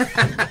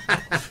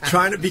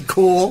 Trying to be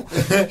cool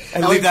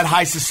and leave that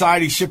high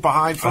society shit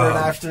behind for an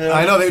afternoon.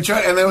 I know, they were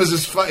trying, and it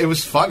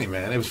was funny,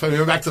 man. It was funny. We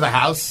went back to the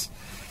house.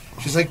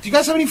 She's like, do you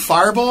guys have any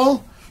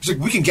Fireball? She's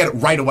like, we can get it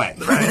right away.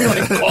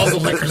 Like, calls the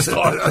liquor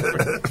store.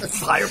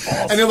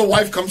 Fireballs. And then the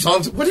wife comes home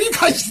and says, what are you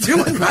guys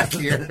doing back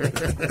here?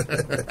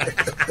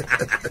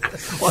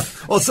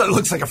 Well, so it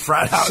looks like a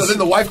frat house. So then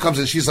the wife comes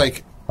in. She's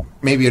like,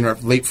 maybe in her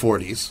late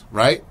 40s,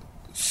 right?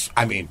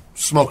 I mean,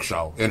 smoke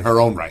show in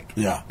her own right.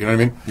 Yeah. You know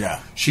what I mean? Yeah.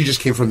 She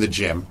just came from the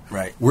gym.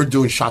 Right. We're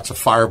doing shots of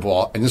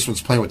Fireball, and this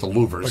one's playing with the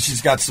louvers. But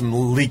she's got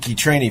some leaky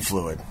training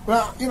fluid.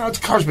 Well, you know, the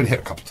car's been hit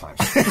a couple times.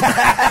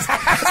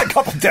 A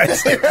couple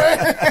days.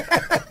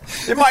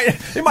 It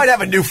might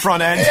have a new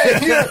front end.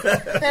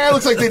 Yeah, it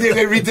looks like they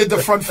redid the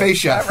front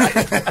fascia.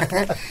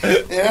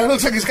 Yeah, it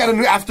looks like he's got a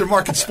new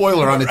aftermarket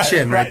spoiler on the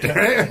chin right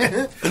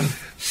there.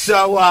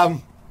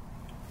 So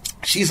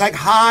she's like,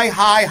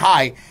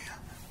 hi.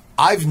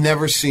 I've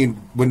never seen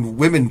when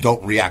women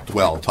don't react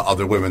well to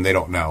other women they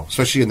don't know,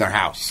 especially in their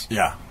house.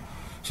 Yeah.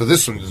 So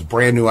this one is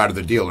brand new out of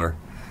the dealer,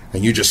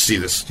 and you just see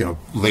this,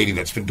 lady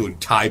that's been doing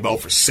Tae-Bo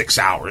for 6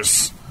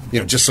 hours,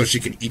 just so she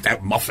can eat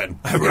that muffin,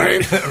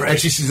 right? And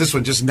she sees this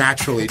one just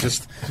naturally,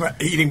 just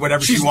eating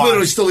whatever she she's wants.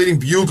 literally still eating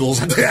Bugles.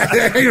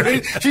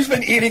 She's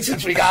been eating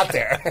since we got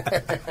there.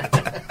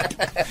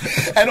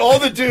 And all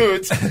the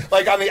dudes,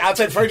 like on the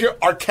outside furniture,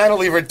 are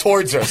cantilevered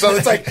towards her. So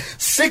it's like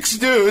 6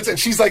 dudes, and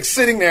she's like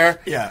sitting there,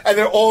 and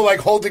they're all like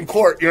holding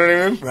court. You know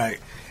what I mean? Right.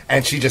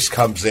 And she just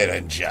comes in,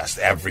 and just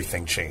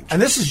everything changes.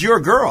 And this is your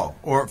girl,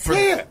 or for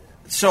Yeah.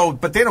 So,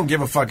 but they don't give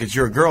a fuck. It's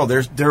your girl.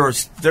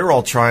 They're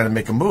all trying to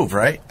make a move,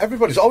 right?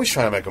 Everybody's always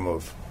trying to make a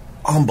move.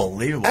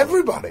 Unbelievable.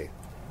 Everybody.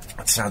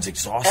 That sounds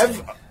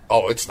exhausting.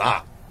 It's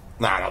not.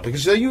 No,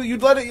 because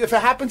you'd let it. If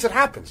it happens, it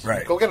happens.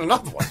 Right. Go get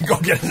another one.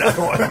 Go get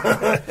another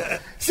one.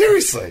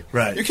 Seriously.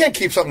 Right. You can't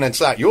keep something that's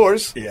not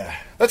yours. Yeah.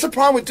 That's the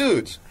problem with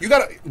dudes.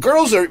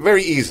 Girls are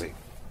very easy.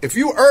 If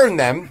you earn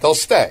them, they'll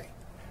stay.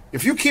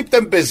 If you keep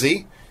them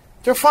busy,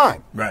 they're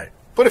fine. Right.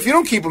 But if you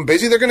don't keep them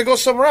busy, they're going to go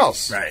somewhere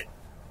else. Right.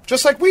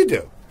 Just like we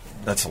do.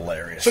 That's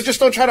hilarious. So just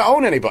don't try to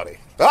own anybody.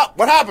 Oh,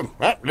 what happened?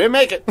 Well, didn't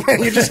make it.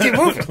 You just keep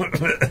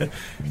moving.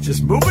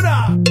 Just moving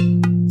on.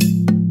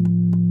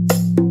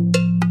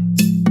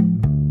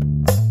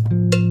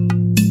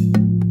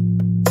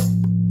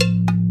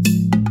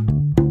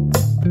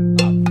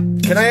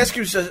 Can I ask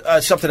you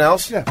something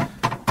else?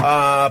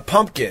 Yeah.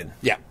 Pumpkin.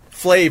 Yeah.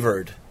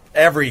 Flavored.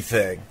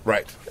 Everything.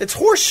 Right. It's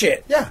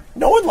horseshit. Yeah.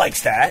 No one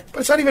likes that. But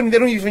it's not even, they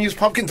don't even use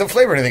pumpkin to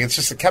flavor anything. It's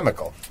just a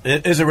chemical.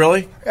 Is it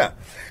really? Yeah.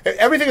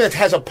 Everything that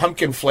has a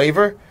pumpkin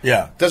flavor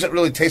doesn't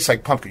really taste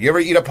like pumpkin. You ever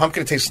eat a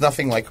pumpkin? It tastes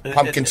nothing like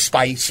pumpkin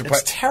spice.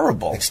 It's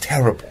terrible. It's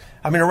terrible.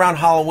 I mean, around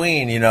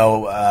Halloween,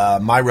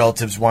 my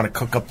relatives want to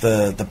cook up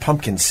the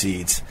pumpkin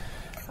seeds.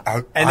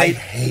 I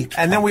hate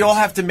and then we all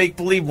have to make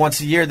believe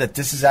once a year that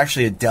this is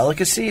actually a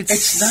delicacy.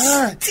 It's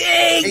not.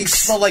 Stinks. They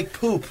smell like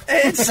poop.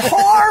 It's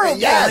horrible.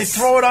 Yes. They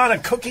throw it on a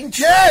cooking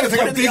tray. Yeah, it's put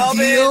like it a in the big oven.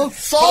 deal.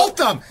 Salt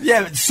them.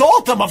 Yeah,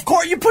 salt them. Of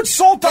course, you put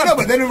salt on. No,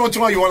 but then every once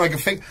in a while you want like a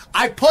fake.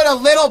 I put a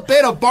little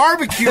bit of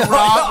barbecue, Rob.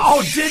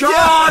 Oh, did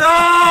Shut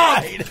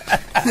up!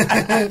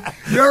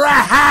 You're a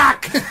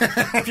hack.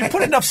 If you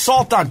put enough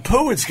salt on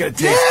poo, it's going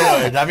to taste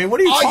good. I mean, what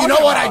are you talking about? You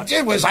know what I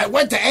did was I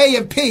went to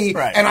A&P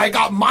Right. and I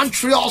got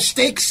Montreal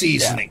steak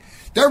seasoning. Yeah.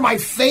 They're my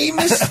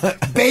famous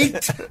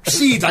baked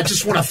seeds. I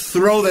just want to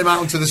throw them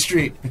out into the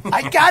street.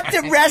 I got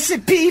the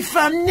recipe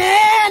from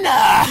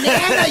Nana.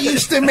 Nana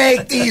used to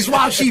make these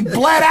while she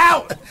bled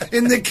out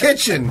in the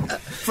kitchen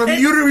from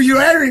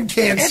uterine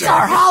cancer. It's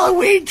our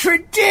Halloween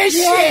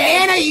tradition.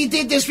 Yeah, Nana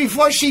did this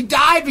before she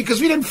died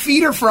because we didn't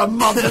feed her for a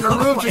month in a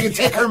room so we could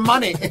take her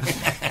money.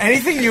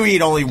 Anything you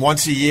eat only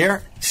once a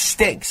year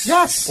stinks.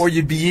 Yes. Or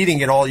you'd be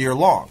eating it all year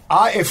long.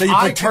 So you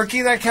put turkey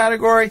in that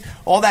category,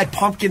 all that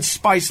pumpkin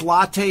spice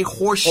latte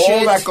horse shit.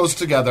 All that goes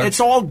together.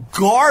 It's all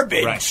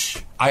garbage.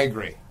 Right. I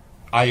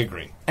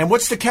agree. And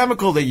what's the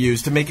chemical they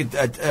use to make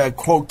it,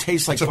 quote,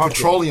 taste like It's a pumpkin?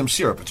 petroleum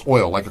syrup. It's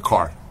oil, like a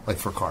car, like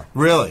for a car.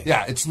 Really?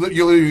 Yeah,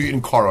 you're literally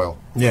eating car oil.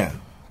 Yeah.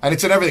 And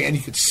it's in everything, and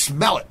you can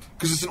smell it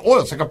because it's an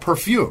oil. It's like a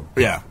perfume.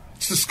 Yeah.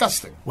 It's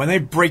disgusting. When they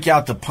break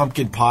out the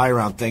pumpkin pie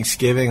around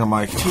Thanksgiving, I'm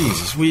like,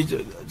 Jesus,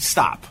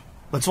 stop.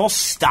 Let's all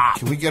stop.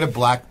 Can we get a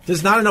black?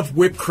 There's not enough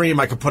whipped cream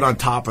I could put on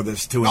top of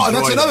this to enjoy. Oh,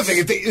 that's another thing.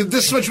 If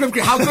this much whipped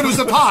cream, how good was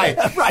the pie?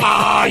 Right.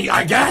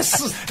 I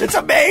guess It's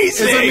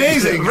amazing.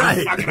 it's amazing.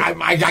 Right.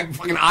 I got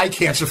fucking eye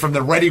cancer from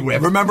the Ready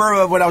Whip.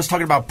 Remember when I was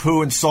talking about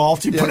poo and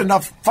salt? You put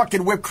enough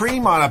fucking whipped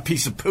cream on a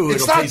piece of poo.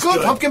 It's it'll not taste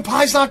good. Pumpkin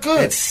pie's not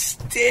good. It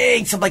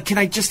stinks. I'm like, can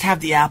I just have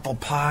the apple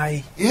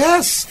pie?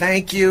 Yes.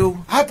 Thank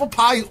you. Apple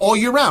pie all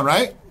year round,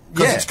 right?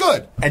 Because it's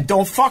good. And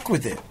don't fuck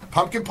with it.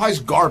 Pumpkin pie's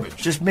garbage.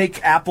 Just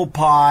make apple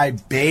pie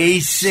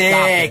basic.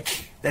 Stop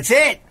it. That's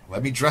it.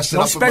 Let me dress it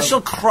No up. special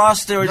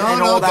crust or No, and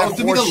no, all that don't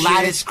give me the horse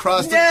lattice shit.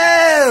 crust.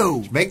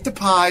 No. Make the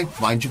pie.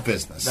 Mind your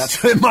business.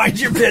 That's what, mind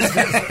your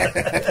business.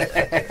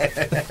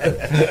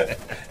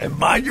 And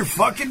mind your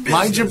fucking business.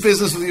 Mind your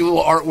business with your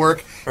little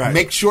artwork. Right.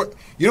 Make sure.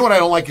 You know what I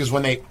don't like is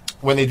when they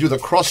do the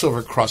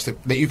crossover crust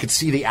that you could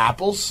see the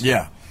apples.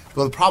 Yeah.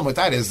 Well, the problem with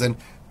that is then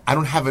I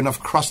don't have enough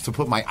crust to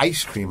put my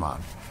ice cream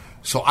on.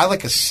 So I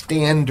like a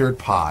standard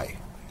pie.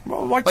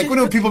 Well, why Like can't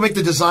when people make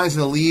the designs in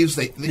the leaves,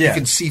 you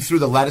can see through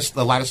the lattice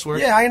work.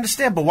 Yeah, I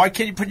understand, but why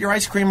can't you put your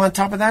ice cream on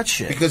top of that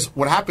shit? Because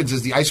what happens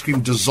is the ice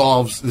cream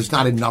dissolves. There's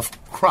not enough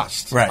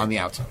crust on the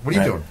outside. What are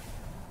you doing?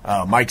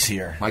 Mike's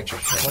here. Mike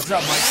just said. What's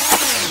up,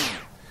 Mike?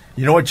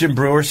 You know what Jim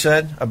Brewer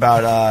said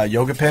about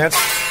yoga pants?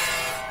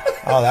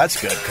 Oh,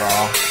 that's good,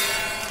 Carl.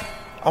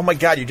 Oh, my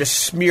God, you just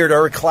smeared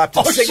Eric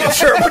Clapton's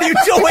signature. What are you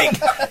doing?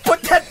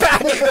 Put that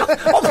back.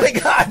 Oh, my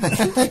God.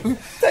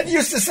 That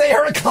used to say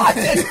Eric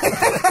Clapton.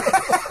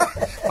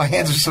 My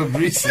hands are so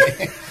greasy.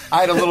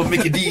 I had a little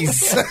Mickey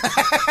D's.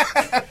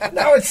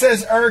 Now it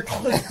says Eric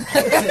Clapton.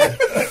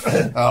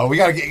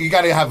 You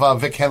gotta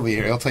have Vic Henley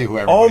here. He'll tell you who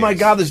everybody Oh, my is.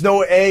 God, there's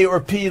no A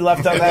or P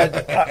left on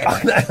that,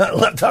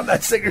 left on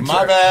that signature.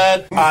 My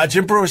bad.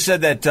 Jim Brewer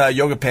said that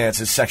yoga pants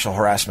is sexual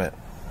harassment.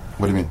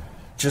 What do you mean?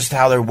 Just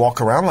how they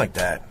walk around like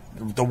that.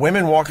 The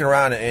women walking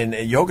around in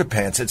yoga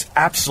pants, it's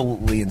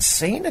absolutely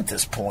insane at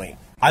this point.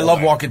 I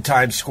love walking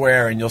Times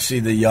Square, and you'll see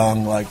the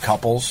young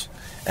couples,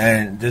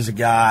 and there's a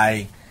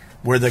guy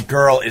where the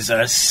girl is at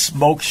a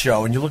smoke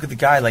show, and you look at the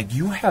guy like,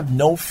 you have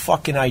no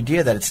fucking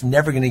idea that it's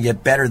never going to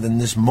get better than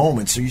this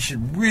moment, so you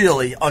should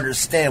really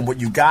understand what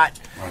you got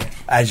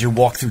as you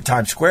walk through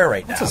Times Square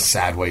right now. That's a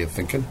sad way of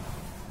thinking.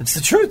 It's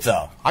the truth,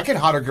 though. I get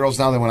hotter girls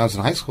now than when I was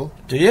in high school.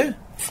 Do you?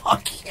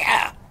 Fuck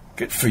yeah.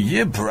 Good for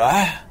you,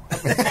 bruh.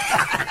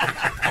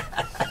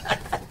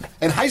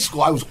 In high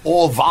school, I was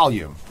all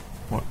volume.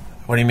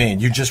 What do you mean?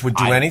 You just would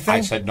do anything?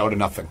 I said no to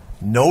nothing.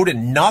 No to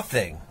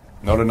nothing?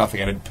 No to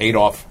nothing, and it paid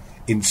off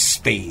in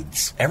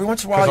spades. Every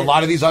once in a while... Because a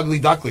lot of these ugly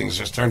ducklings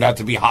just turned out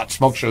to be hot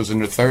smoke shows in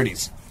their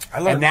 30s.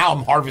 And now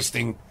I'm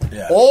harvesting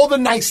all the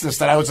niceness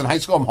that I was in high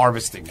school, I'm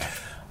harvesting now.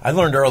 I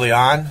learned early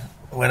on,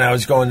 when I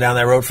was going down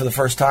that road for the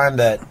first time,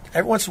 that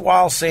every once in a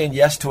while saying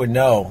yes to a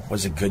no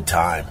was a good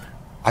time.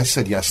 I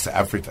said yes to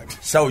everything.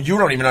 So you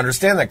don't even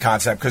understand that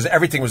concept because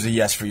everything was a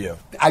yes for you.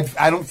 I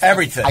don't...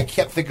 Everything. I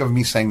can't think of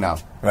me saying no.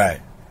 Right.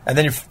 And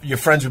then your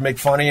friends would make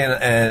fun of you,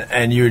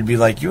 and you would be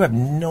like, you have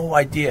no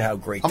idea how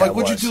great that was. I'm like,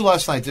 what'd you do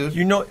last night, dude?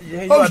 You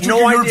have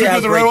no idea how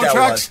great that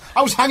was.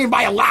 I was hanging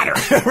by a ladder.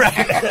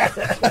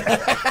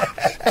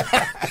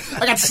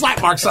 I got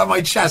slap marks on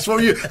my chest. What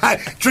were you,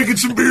 drinking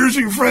some beers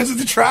with your friends at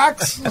the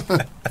tracks?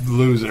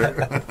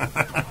 Loser.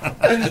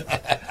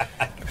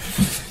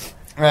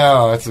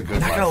 Oh, that's a good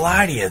one. I'm not going to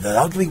lie to you. The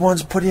ugly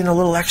ones put in a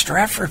little extra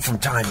effort from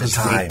time to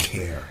time. They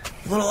care.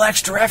 A little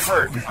extra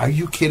effort. Are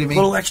you kidding me? A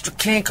little extra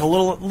kink. A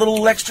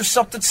little extra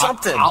something.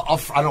 I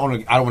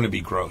don't want to be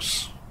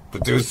gross,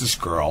 but there's this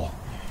girl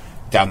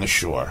down the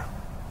shore,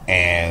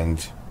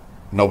 and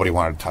nobody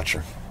wanted to touch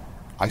her.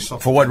 I saw.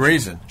 For what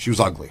reason? She was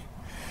ugly.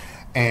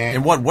 And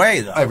in what way,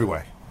 though? Every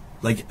way.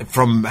 Like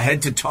from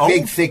head to toe.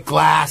 Big, thick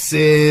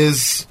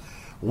glasses,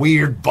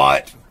 weird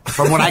butt.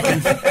 From what I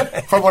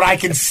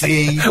can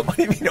see. What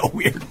do you mean a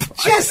weird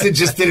butt? It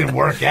just didn't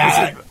work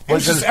out.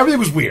 Everything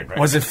was weird. Right?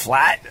 Was it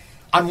flat?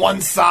 On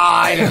one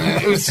side,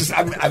 and it was just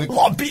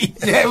lumpy.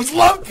 Yeah, it was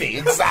lumpy.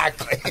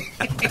 Exactly.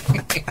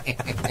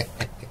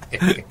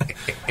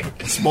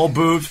 Small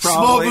boobs,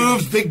 probably. Small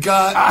boobs, big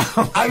gut.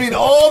 I mean,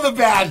 all the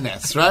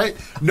badness, right?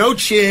 No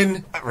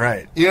chin.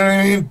 Right. You know what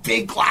I mean?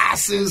 Big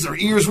glasses. Her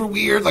ears were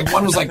weird. Like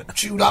one was like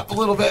chewed up a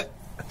little bit.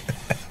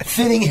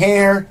 Thinning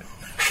hair.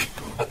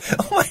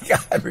 Oh my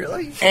God,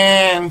 really?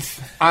 And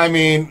I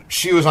mean,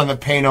 she was on the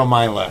pay no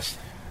mind list.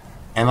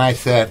 And I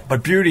said,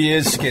 but beauty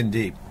is skin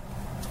deep.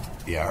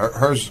 Yeah,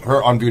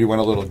 her on beauty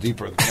went a little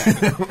deeper than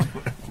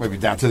that. Maybe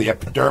down to the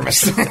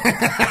epidermis.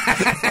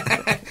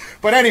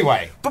 But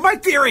anyway. But my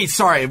theory,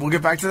 sorry, we'll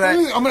get back to that.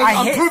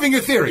 I'm proving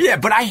your theory. Yeah,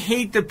 but I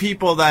hate the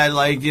people that,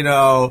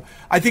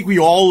 I think we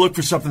all look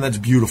for something that's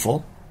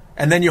beautiful,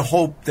 and then you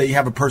hope that you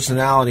have a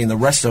personality and the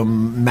rest of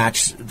them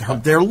match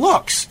their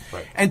looks.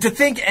 Right. And to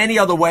think any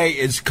other way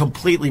is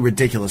completely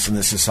ridiculous in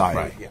this society.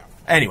 Right, yeah.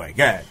 Anyway,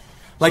 go ahead.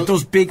 Like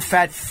those big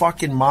fat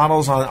fucking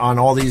models on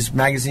all these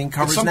magazine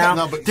covers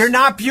now, they're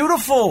not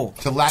beautiful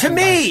to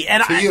me.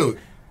 And you.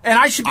 And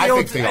I should be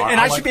able to, and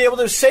I should be able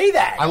to say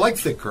that. I like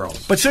thick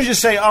girls. But so you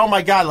say, "Oh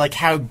my God,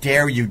 how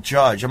dare you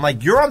judge?" I'm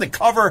like, "You're on the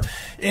cover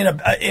in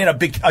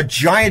a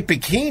giant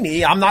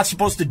bikini. I'm not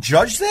supposed to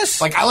judge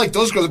this." I like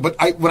those girls, but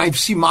when I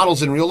see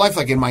models in real life,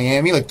 like in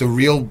Miami, the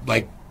real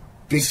big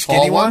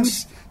skinny tall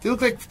ones, they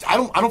look like I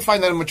don't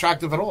find them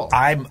attractive at all.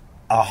 I'm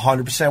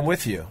 100%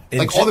 with you.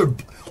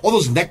 All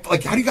those neck,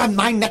 how do you got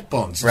 9 neck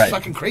bones? It's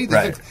fucking crazy.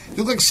 Right. They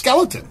look like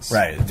skeletons.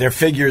 Right. Their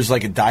figure is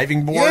like a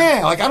diving board.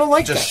 Yeah, I don't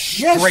like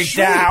just that. Straight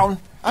down.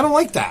 I don't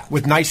like that.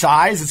 With nice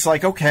eyes, it's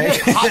like, okay.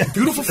 Yeah, hot,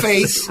 beautiful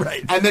face,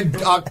 right. And then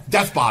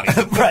death body.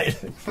 Right.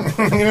 You know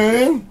what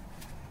I mean?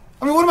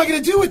 What am I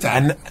going to do with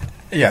that?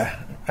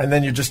 And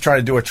then you're just trying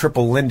to do a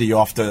triple Lindy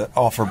off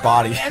her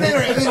body. And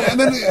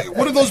then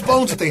what are those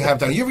bones that they have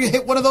down? You ever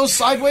hit one of those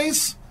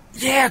sideways?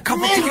 Yeah, a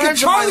couple times. You get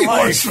Charlie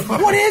horse.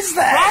 What is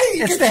that? Right?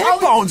 It's the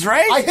hip bones,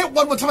 right? I hit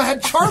one time. I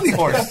had Charlie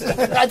horse.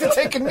 I had to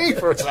take a knee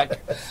for a second.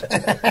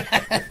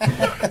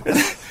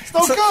 It's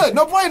no good.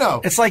 No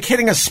bueno. It's like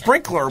hitting a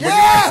sprinkler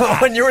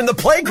when you're in the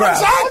playground.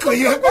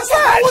 Exactly. What was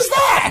that? What was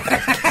that?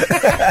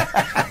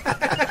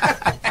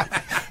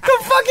 The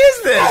fuck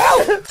is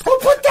this?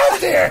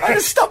 here? I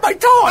just stubbed my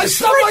toe on I a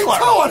stubbed my sprinkler.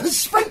 toe on a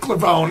sprinkler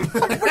bone.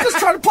 We're just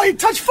trying to play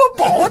touch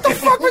football. What the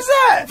fuck was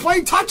that?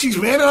 Playing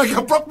touchies, man, and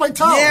I broke my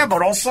toe. Yeah,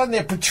 but all of a sudden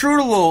they protrude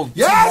a little too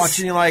Yes. much,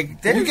 and you're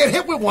like, Then you get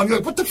hit with one. You're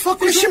like, what the fuck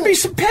there was should that? be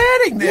some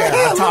padding there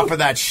Yeah, on top look. of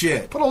that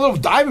shit. Put a little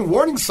diving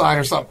warning sign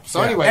or something.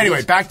 So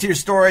anyway, back to your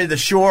story. The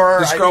shore.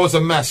 this girl was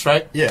a mess,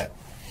 right? Yeah.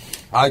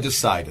 I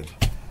decided,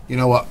 you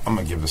know what? I'm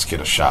gonna give this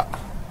kid a shot.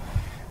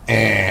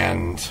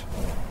 And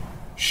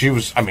she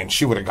would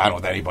have gone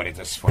with anybody at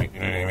this point. You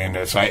know what I mean?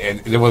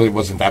 It really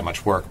wasn't that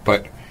much work,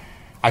 but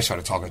I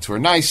started talking to her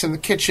nice in the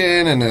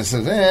kitchen,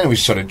 and we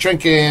started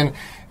drinking,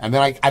 and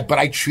then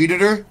I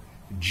treated her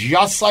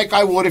just like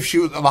I would if she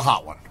was the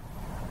hot one.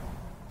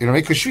 You know what I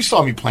mean? Because she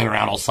saw me playing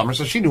around all summer,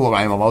 so she knew what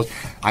my MO was.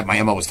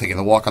 My MO was taking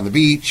the walk on the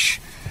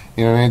beach,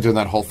 you know what I mean, doing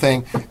that whole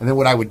thing. And then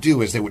what I would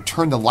do is they would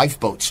turn the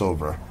lifeboats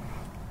over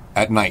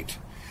at night.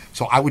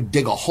 So I would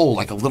dig a hole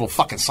like a little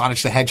fucking Sonic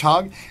the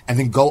Hedgehog and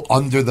then go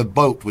under the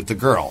boat with the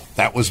girl.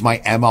 That was my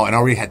MO, and I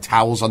already had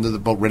towels under the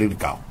boat ready to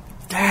go.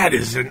 That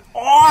is an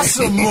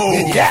awesome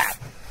move. Yeah.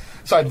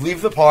 So I'd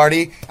leave the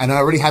party, and I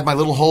already had my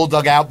little hole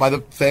dug out by the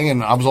thing,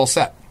 and I was all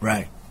set.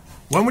 Right.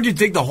 When would you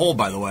dig the hole,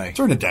 by the way?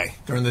 During the day.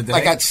 During the day?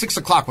 Like at 6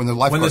 o'clock when the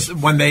lifeboat...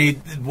 When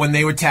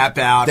they would tap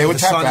out. They would the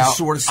tap sun's out.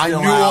 Sort of I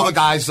still knew all out, the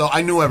guys, though.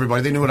 I knew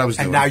everybody. They knew what I was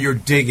doing. and now you're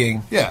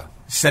digging. Yeah.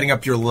 Setting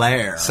up your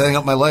lair. Setting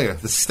up my lair.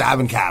 The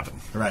stabbing cabin.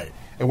 Right.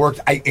 It worked.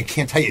 I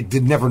can't tell you, it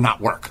did never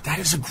not work. That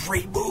is a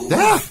great move.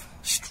 Yeah.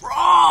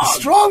 Strong.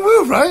 Strong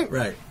move, right?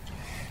 Right.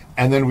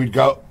 And then we'd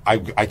go. I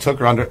took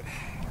her under.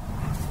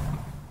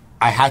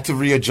 I had to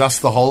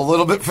readjust the hole a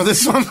little bit for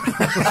this one.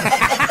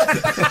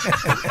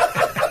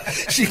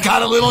 She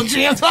got a little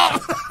jammed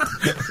up.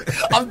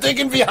 I'm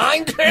thinking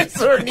behind her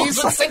so her knees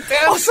would sink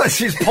down. Also,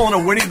 she's pulling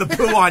a Winnie the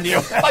Pooh on you.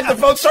 Like the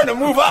boat's starting to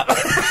move up.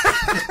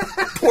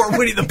 Poor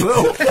Winnie the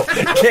Pooh.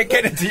 Can't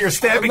get into your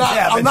stabbing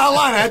cabin. I'm not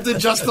lying. I had to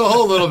adjust the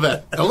hole a little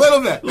bit. A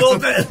little bit. Little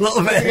bit.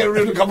 I got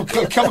rid of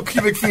a couple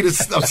cubic feet of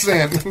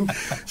sand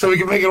so we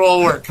can make it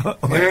all work.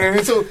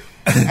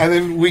 And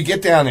then we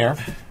get down there,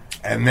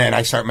 and then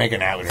I start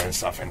making out with her and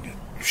stuff, and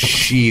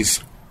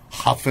she's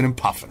huffing and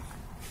puffing.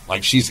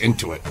 Like she's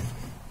into it.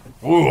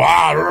 Ooh,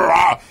 ah,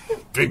 ah,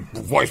 big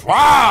voice.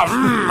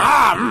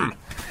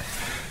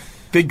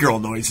 Big girl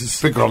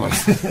noises. Big girl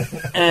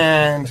noise.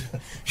 And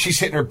she's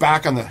hitting her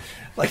back on the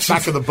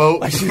back of the boat.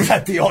 Like she's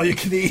at the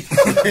all-you-can-eat.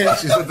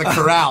 She's at the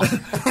corral.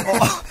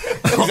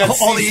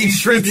 all the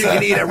shrimp you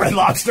can eat at Red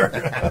Lobster.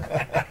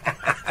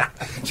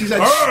 She's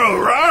like,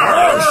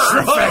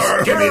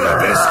 give me the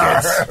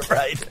biscuits.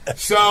 Right.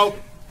 So,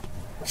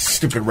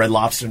 Stupid Red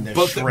Lobster and their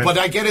shrimp. but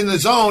I get in the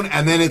zone,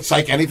 and then it's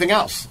like anything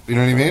else. You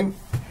know what I mean?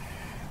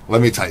 Let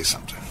me tell you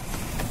something.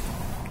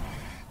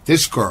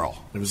 This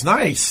girl, It was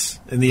nice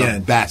in the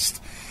end.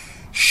 best.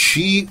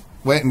 She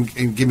went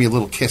and gave me a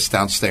little kiss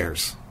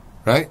downstairs,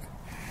 right?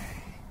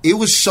 It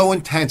was so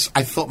intense,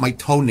 I thought my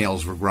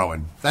toenails were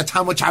growing. That's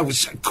how much I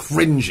was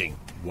cringing.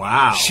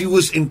 Wow. She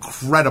was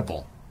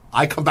incredible.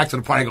 I come back to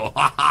the party and go,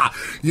 ha ha,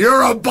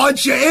 you're a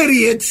bunch of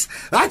idiots.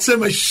 That's a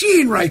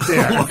machine right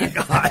there. Oh, my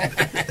God.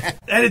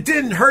 And it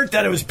didn't hurt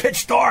that it was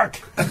pitch dark.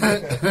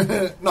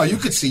 No, you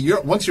could see,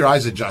 once your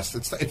eyes adjust,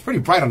 it's pretty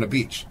bright on the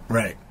beach.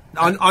 Right.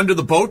 Under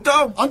the boat,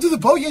 though? Under the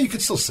boat, yeah, you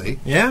could still see.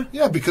 Yeah?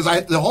 Yeah, because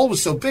the hole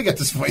was so big at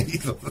this point.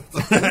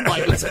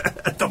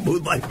 The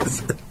moonlight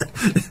was...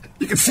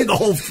 You can see the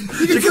whole...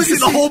 You can see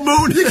the whole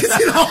moon. You can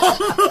see the whole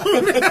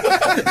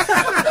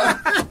moon.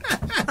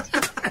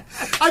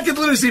 I could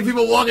literally see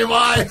people walking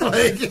by. But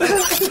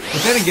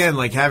then again,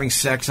 like having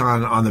sex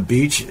on the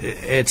beach,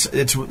 it's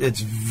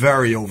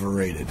very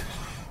overrated.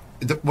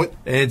 What?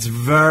 It's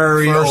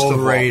very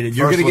overrated.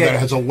 You're going to get. It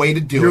has a way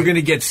to do it. You're going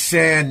to get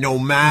sand no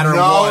matter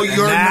No, what.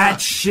 you're and that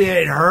not.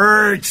 shit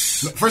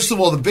hurts. First of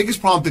all, the biggest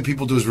problem that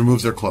people do is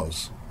remove their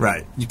clothes.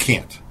 Right. You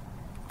can't.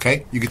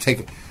 Okay? You could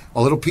take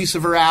a little piece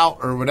of her out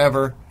or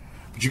whatever,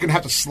 but you're going to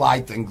have to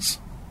slide things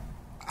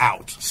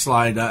out.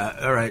 Slide,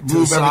 all right, to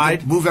the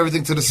side. Move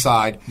everything to the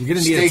side. You're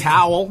going to need a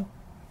towel.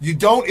 You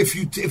don't. If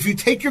you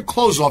take your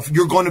clothes off,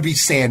 you're going to be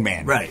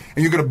Sandman. Right.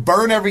 And you're going to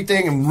burn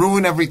everything and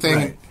ruin everything.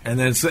 Right. And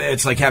then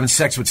it's like having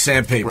sex with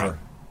sandpaper.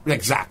 Right.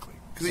 Exactly.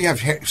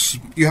 Because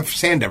you have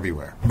sand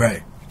everywhere. Right.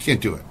 You can't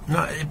do it.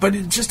 No, but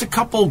just a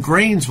couple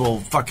grains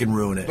will fucking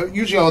ruin it. But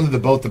usually under the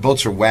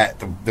boats are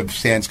wet. The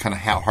sand's kind of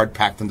hard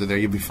packed under there.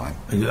 You'll be fine.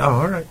 Oh,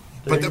 all right.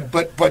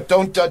 But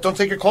don't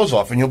take your clothes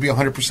off and you'll be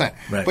 100%.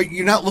 Right. But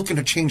you're not looking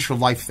to change your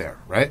life there,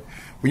 right?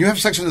 When you have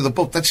sex under the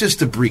boat, that's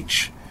just a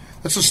breach.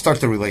 Let's just start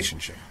the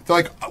relationship. They're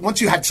like,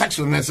 once you had sex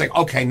with them, it's like,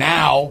 okay,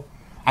 now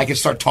I can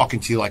start talking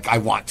to you like I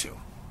want to.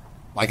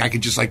 Like I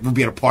could just we'll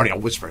be at a party, I'll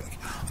whisper, like,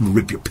 I'm gonna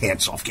rip your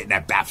pants off, get in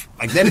that bathroom.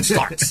 Like then it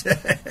starts.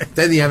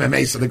 Then the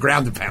MMA, so the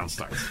ground and pound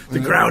starts. The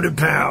ground and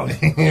pound.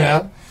 You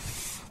know?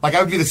 Like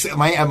I would be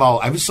my MO.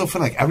 I was so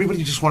funny. Like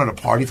everybody just wanted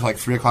to party till like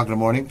 3 o'clock in the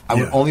morning. I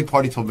would only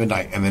party till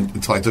midnight, and then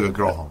until I took a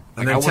girl home.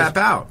 And then tap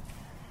out.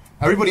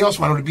 Everybody else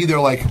wanted to be there.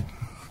 Like,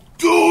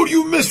 dude,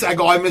 you missed it. I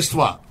go, I missed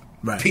what?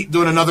 Right. Pete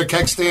doing another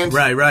keg stand.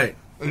 Right.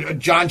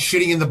 John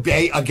shitting in the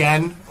bay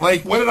again.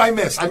 Like, what did I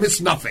miss? I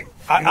missed nothing.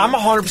 I'm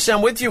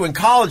 100% with you. In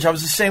college, I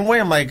was the same way.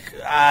 I'm like,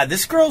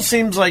 this girl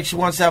seems like she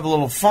wants to have a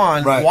little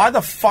fun. Right. Why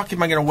the fuck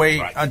am I going to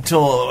wait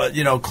until,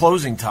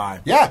 closing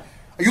time? Yeah.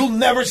 You'll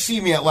never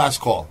see me at last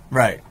call.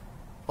 Right.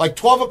 Like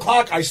 12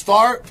 o'clock, I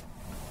start.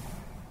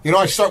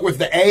 I start with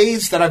the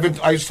A's that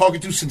I was talking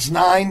to since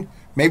 9.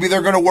 Maybe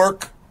they're going to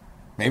work.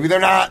 Maybe they're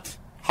not.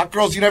 Hot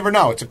girls, you never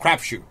know. It's a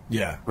crapshoot.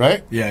 Yeah.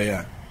 Right?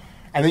 Yeah.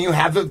 And then you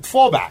have the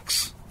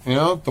fallbacks.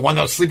 The one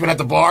that was sleeping at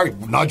the bar, you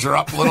nudge her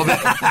up a little bit.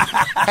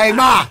 Hey,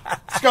 Ma,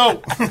 let's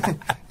go.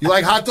 You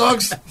like hot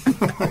dogs?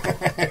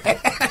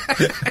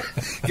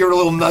 Give her a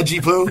little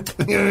nudgy poo.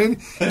 You know what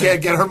I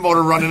mean? Get her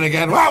motor running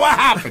again. Wow, what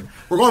happened?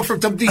 We're going for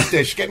some deep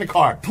dish. Get in the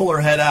car. Pull her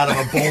head out of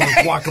a bowl of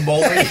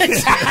guacamole.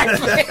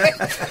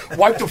 Exactly.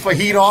 Wipe the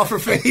fajita off her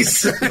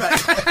face.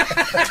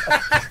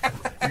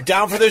 You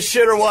down for this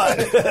shit or what?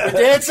 We're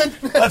dancing?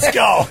 Let's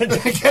go.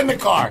 Get in the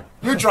car.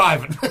 You're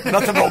driving.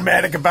 Nothing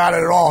romantic about it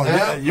at all.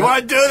 Yeah. You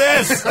want to do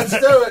this? Let's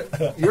do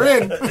it. You're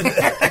in.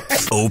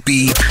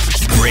 Opie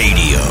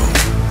Radio.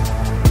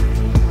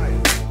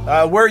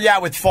 Where are you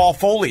at with fall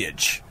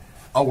foliage?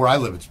 Oh, where I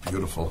live, it's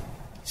beautiful.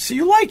 So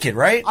you like it,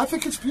 right? I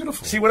think it's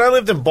beautiful. See, when I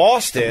lived in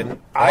Boston,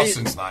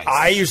 Boston's nice.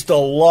 I used to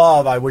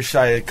love, I wish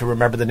I could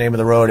remember the name of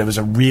the road. It was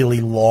a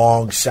really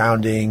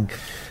long-sounding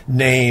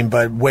name,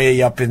 but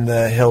way up in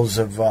the hills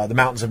of the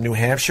mountains of New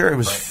Hampshire. It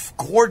was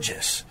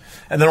gorgeous.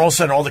 And then all of a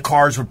sudden, all the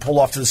cars would pull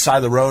off to the side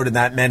of the road, and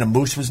that meant a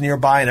moose was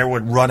nearby, and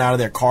everyone would run out of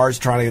their cars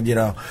trying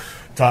to,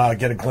 to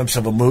get a glimpse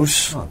of a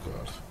moose. Oh,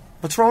 God.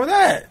 What's wrong with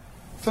that?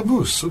 It's a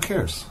moose. Who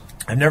cares?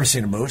 I've never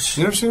seen a moose.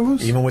 You never seen a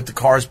moose? Even with the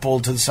cars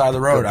pulled to the side of the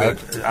road. They're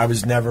big. I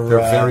was never They're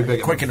very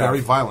big. quick and enough.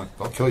 very violent.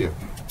 They'll kill you.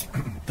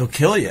 They'll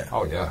kill you.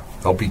 Oh, yeah.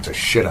 They'll beat the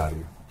shit out of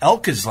you.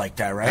 Elk is like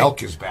that, right?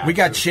 Elk is bad, We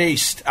got too.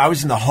 chased. I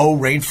was in the Hoh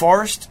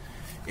Rainforest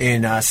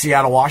in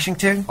Seattle,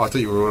 Washington. Oh, I thought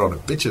you were on the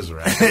bitches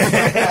around.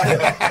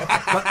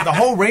 But the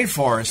whole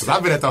rainforest.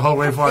 I've been at the whole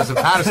rainforest in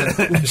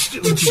Patterson.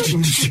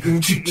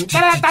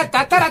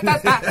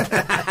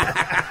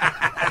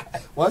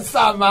 What's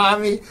up,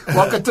 mommy?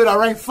 Welcome to the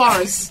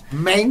rainforest,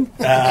 man.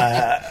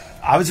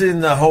 I was in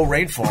the whole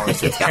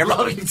rainforest. I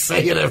love you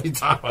say it every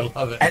time. I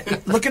love it.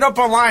 And look it up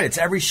online. It's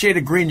every shade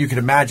of green you can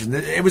imagine.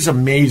 It was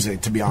amazing,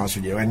 to be honest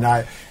with you.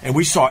 And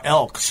we saw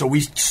elk, so we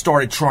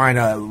started trying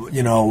to,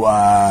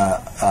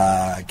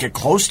 get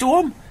close to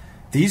them.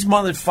 These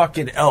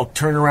motherfucking elk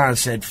turned around and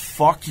said,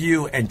 "Fuck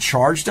you," and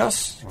charged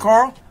us.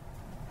 Carl,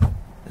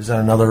 is that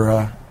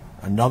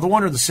another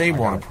one or the same I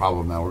got one? a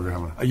problem now. We're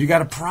gonna have You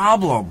got a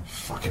problem.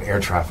 fucking air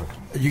traffic.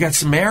 You got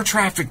some air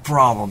traffic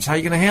problems. How are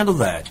you going to handle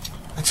that?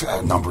 It's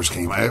a numbers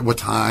game. What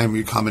time are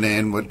you coming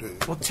in? Well,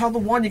 tell the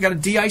one you got to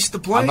de-ice the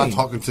plane. I'm not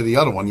talking to the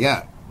other one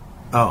yet.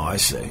 Oh, I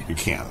see. You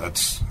can't.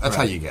 That's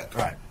how you get.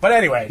 Right. But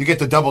anyway, You get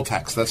the double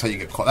text. That's how you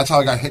get caught. That's how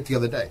I got hit the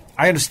other day.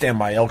 I understand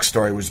my elk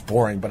story was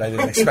boring, but I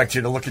didn't expect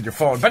you to look at your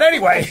phone. But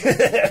anyway,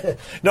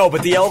 no,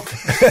 but the elk.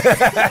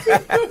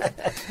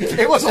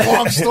 It was a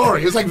long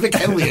story. It was like Vic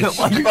Henley.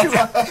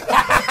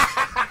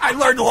 I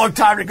learned a long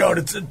time ago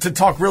to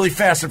talk really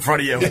fast in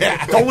front of you.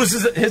 Yeah. Don't lose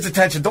his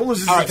attention. Don't lose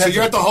his All right, so attention.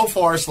 you're at the whole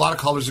forest. A lot of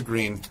colors of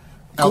green.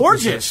 Elk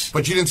was Gorgeous. there,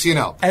 but you didn't see an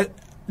elk.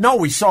 No,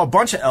 we saw a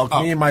bunch of elk,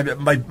 Oh. me and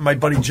my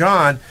buddy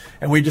John,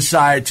 and we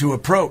decided to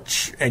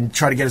approach and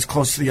try to get as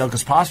close to the elk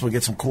as possible to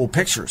get some cool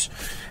pictures.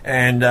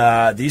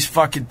 And these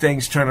fucking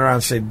things turned around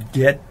and said,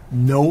 "Get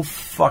no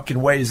fucking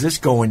way is this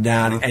going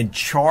down," and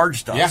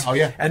charged us. Yeah, oh,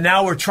 yeah. And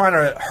now we're trying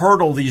to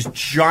hurdle these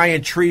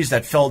giant trees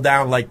that fell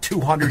down like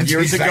 200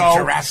 years These, like, ago,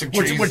 Jurassic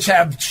trees. which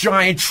have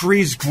giant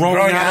trees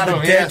growing out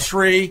of a dead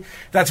tree.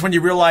 That's when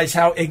you realize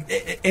how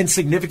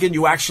insignificant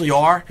you actually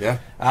are. Yeah.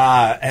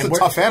 And It's a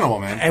tough animal,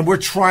 man. And we're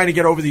trying to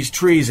get over these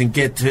trees and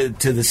get to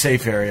the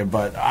safe area,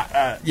 but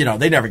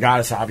they never got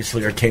us,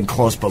 obviously, or came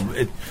close. But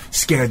it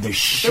scared the They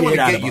shit want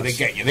to out get of you. us. They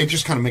get you. They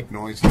just kind of make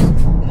noises.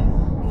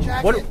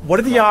 What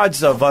are the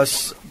odds of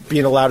us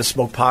being allowed to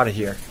smoke pot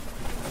here?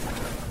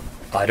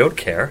 I don't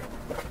care.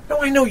 No,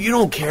 I know you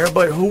don't care,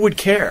 but who would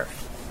care?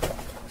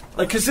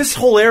 Like, because this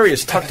whole area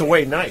is tucked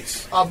away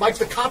nice. Mike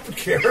the cop would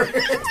care.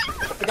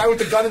 The guy with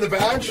the gun and the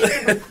badge.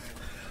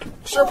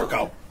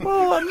 Serpico.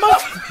 Well, I'm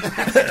not.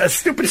 A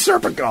stupid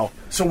Serpico.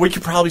 So we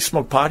could probably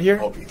smoke pot here?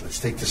 Opie, let's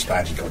take this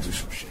badge and go do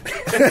some shit.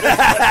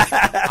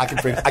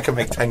 I can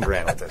make 10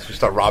 grand with this. We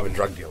start robbing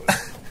drug dealers.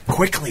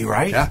 Quickly,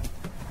 right? Yeah.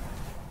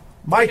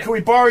 Mike, can we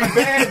borrow your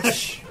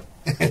badge?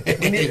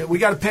 we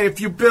got to pay a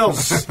few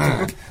bills.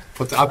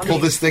 I'll pull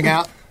this thing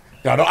out.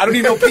 No, I don't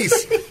need no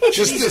piece.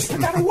 Just this.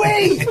 Got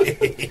away.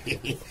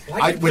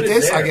 With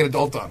this, I get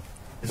adult on.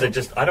 Is it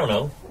just? I don't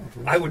know.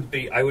 I would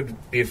be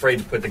afraid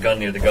to put the gun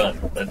near the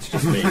gun. That's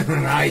just me.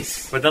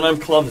 Nice. But then I'm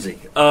clumsy.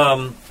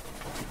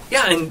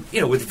 Yeah, and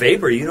with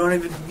vapor, you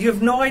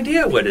have no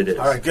idea what it is.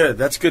 All right, good.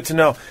 That's good to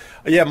know.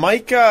 Yeah,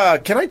 Mike.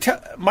 Can I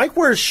tell? Mike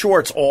wears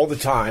shorts all the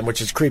time,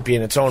 which is creepy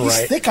in its own He's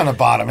right. thick on the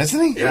bottom, isn't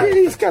he? Yeah,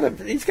 he's got a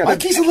He's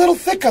a little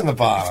thick on the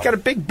bottom. He's got a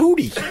big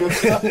booty.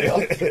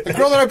 The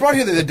girl that I brought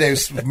here the other day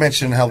was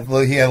mentioning how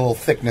he had a little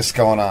thickness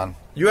going on.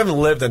 You haven't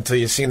lived until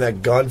you've seen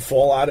that gun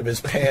fall out of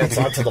his pants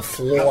onto the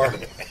floor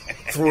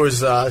through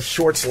his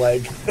shorts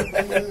leg.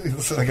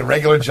 This is like a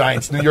regular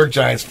New York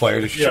Giants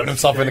player just shooting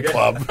himself in a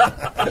club.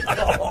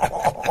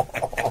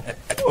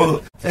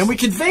 And we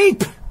can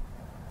vape.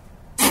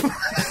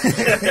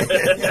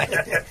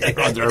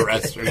 You're under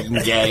arrest for being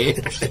gay.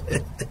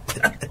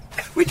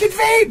 We can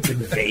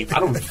vape. I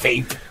don't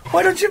vape.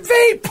 Why don't you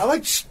vape? I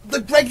like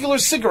the regular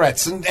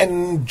cigarettes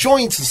and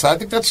joints and stuff. I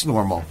think that's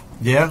normal.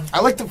 Yeah? I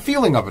like the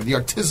feeling of it, the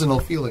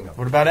artisanal feeling of it.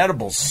 What about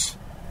edibles?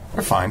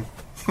 They're fine.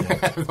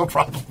 No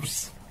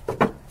problems.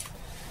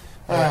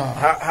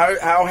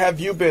 How have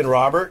you been,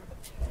 Robert?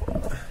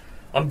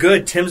 I'm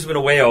good. Tim's been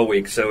away all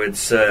week, so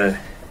it's...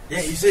 Yeah,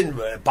 he's in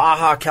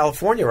Baja,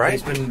 California, right?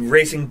 He's been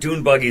racing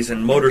dune buggies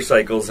and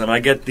motorcycles, and I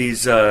get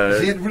these...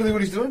 Is he really what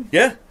he's doing?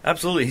 Yeah,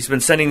 absolutely. He's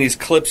been sending these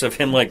clips of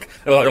him, like,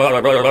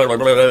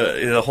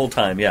 the whole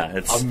time. Yeah,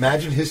 it's...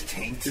 Imagine his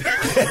taint.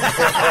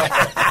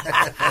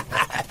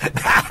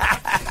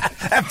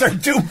 After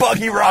dune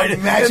buggy ride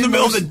in the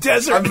middle of the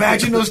desert.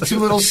 Imagine those two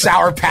little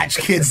Sour Patch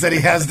Kids that he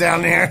has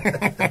down there.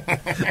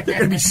 They're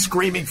going to be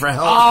screaming for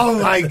help.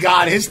 Oh, my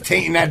God. His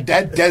taint,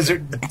 that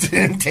desert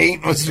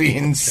taint must be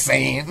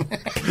insane.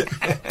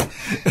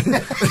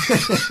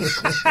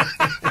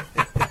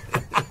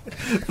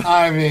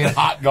 I mean,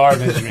 hot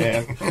garbage,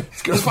 man.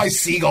 There's my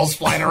seagulls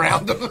flying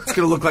around him. It's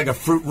going to look like a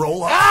fruit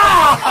roll-up.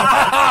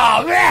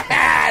 Oh,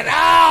 man.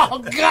 Oh,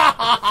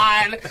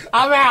 God.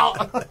 I'm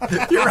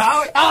out. You're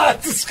out? Oh,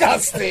 that's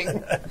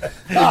disgusting.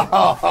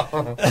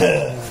 Oh.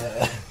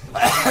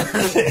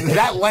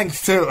 That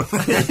length, too. Of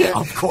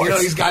course. You know,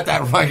 he's got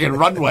that fucking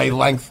runway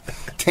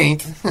length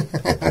taint.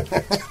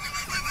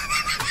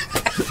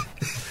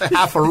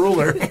 Half a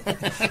ruler.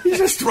 He's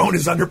just throwing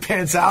his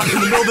underpants out in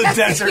the middle of the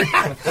desert.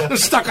 They're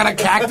stuck on a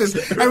cactus.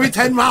 Every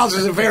 10 miles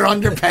there's a pair of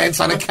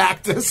underpants on a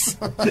cactus.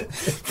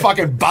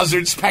 Fucking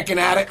buzzards pecking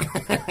at it.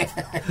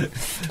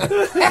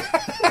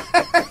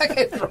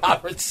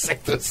 Robert's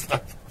sick to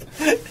stuff.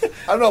 I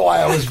don't know why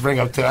I always bring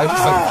up Tim. I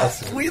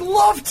just like we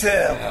loved him.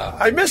 Yeah.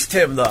 I missed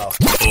him, though.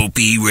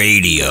 Opie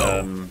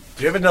Radio. Do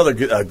you have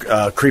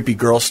another creepy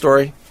girl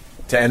story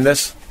to end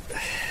this?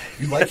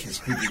 You like his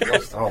creepy girl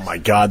stuff. Oh, my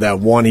God. That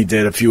one he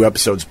did a few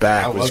episodes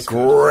back That was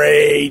good.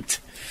 great.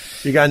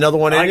 You got another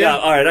one in you?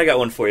 All right, I got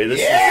one for you. This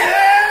kid!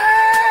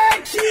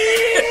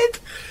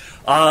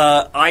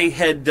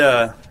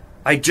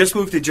 I just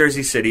moved to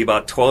Jersey City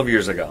about 12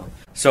 years ago.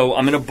 So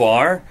I'm in a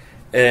bar,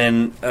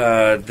 and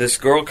this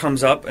girl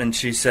comes up, and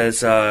she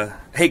says,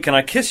 hey, can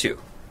I kiss you?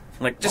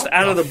 I'm like, just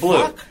out of the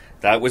blue. Fuck?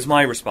 That was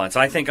my response.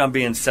 I think I'm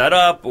being set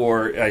up,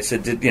 or I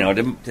said,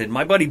 did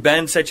my buddy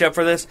Ben set you up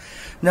for this?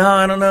 No,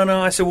 I don't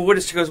know. I said, well, what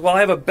is? She goes, well,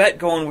 I have a bet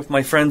going with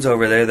my friends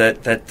over there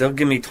that they'll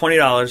give me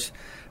 $20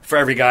 for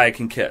every guy I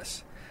can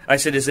kiss. I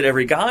said, is it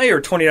every guy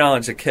or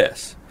 $20 a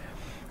kiss?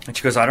 And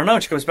she goes, I don't know.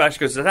 She comes back, she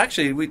goes, it's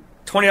actually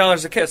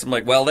 $20 a kiss. I'm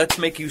like, well, let's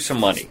make you some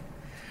money.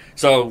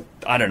 So,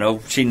 I don't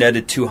know, she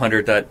netted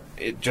 $200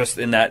 just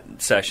in that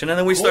session, and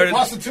then we started...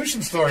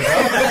 prostitution story,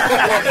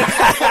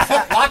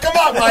 huh? Lock him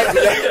up,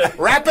 Mike.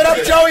 Wrap it up,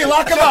 Joey.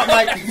 Lock him up,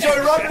 Mike. Joey,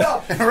 wrap it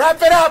up. Wrap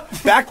it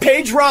up. Back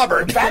page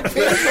Robert. Back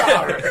page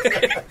Robert.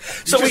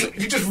 So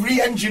you just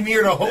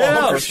re-engineered a whole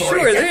Oh, horror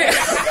story. sure,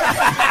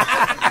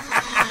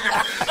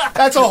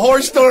 That's a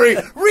horror story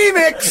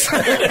remix.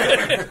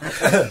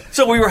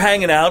 So we were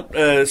hanging out,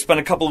 spent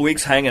a couple of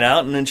weeks hanging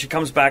out, and then she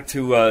comes back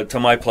to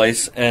my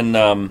place,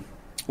 and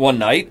one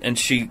night,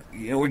 and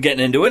we're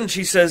getting into it, and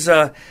she says,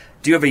 do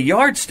you have a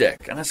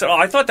yardstick? And I said,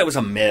 I thought that was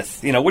a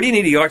myth. What do you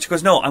need a yardstick? She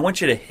goes, no, I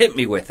want you to hit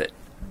me with it.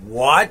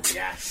 What?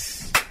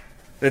 Yes.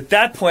 At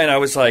that point, I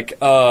was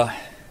like,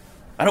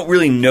 I don't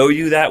really know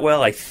you that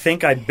well. I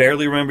think I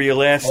barely remember your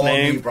last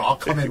name. Me, bro. I'll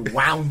come in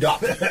wound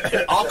up.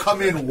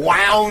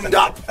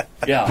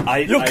 Yeah,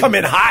 You'll come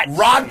in hot.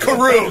 Rod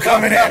Carew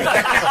coming in.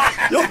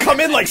 You'll come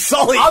in like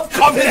Sully. I'm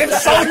coming in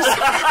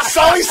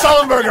Sully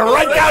Sullenberger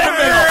right down the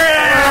middle.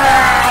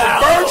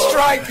 Bird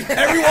strike.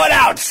 Everyone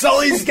out.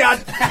 Sully's got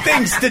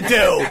things to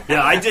do.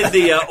 Yeah, I did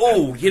the,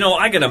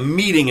 I got a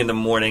meeting in the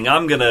morning. You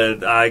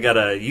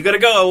gotta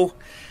go.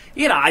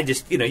 You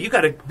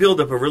got to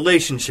build up a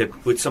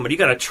relationship with somebody. You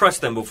got to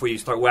trust them before you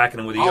start whacking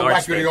them with a I'll yardstick.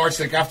 whack you with a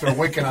yardstick after a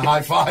wink and a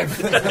high five.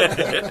 2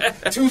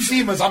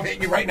 Seamas, I'm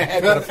hitting you right in the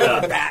head with a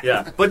fucking bat.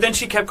 Yeah, but then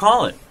she kept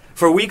calling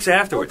for weeks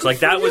afterwards.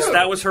 That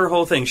was her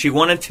whole thing. She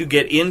wanted to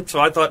get in, so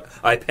I thought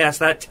I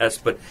passed that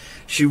test, but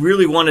she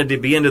really wanted to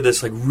be into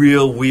this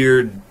real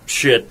weird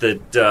shit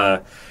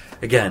that.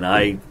 Again,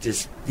 I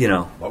just,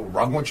 Well,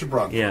 run what you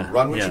brung. Yeah.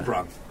 Run what you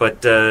brung.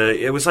 But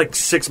it was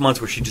 6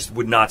 months where she just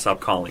would not stop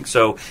calling.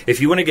 So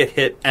if you want to get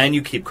hit and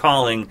you keep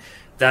calling,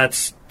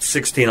 that's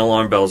 16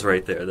 alarm bells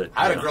right there.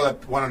 I had a girl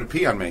that wanted to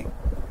pee on me.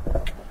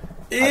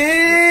 Were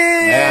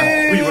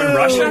you in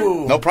Russia?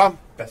 No problem.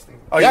 Best thing.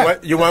 Oh, yeah.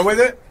 You went with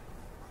it?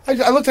 I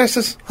looked at her and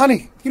says,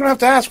 honey, you don't have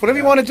to ask. Whatever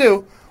you want to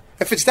do.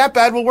 If it's that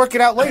bad, we'll work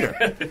it out later.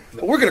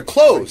 But we're going to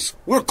close.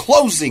 We're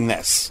closing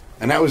this.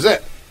 And that was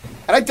it.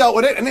 And I dealt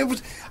with it, and it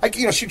was like,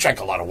 she drank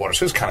a lot of water,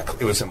 so it was kind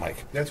of, it wasn't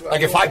like,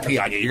 if I pee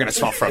on you, you're gonna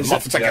smell for a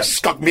month. It's like a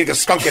skunk, meeting a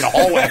skunk in a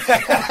hallway.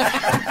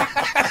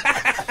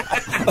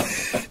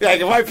 Like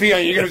if I pee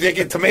on you, you're gonna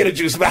get tomato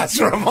juice baths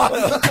for a month.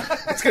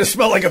 It's gonna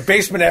smell like a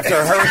basement after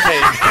a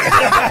hurricane.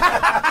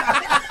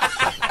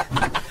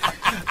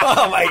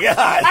 Oh my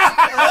God!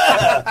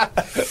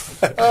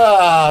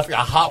 A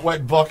hot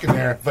wet book in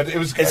there, but it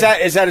was. Is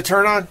that a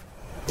turn on?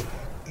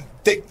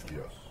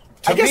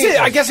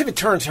 I guess if it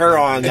turns her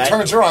on,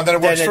 turns her on. Then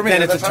it works for me.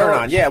 Then it's a turn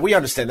on. Yeah, we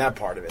understand that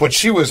part of it. But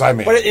she was. I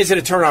mean, but is it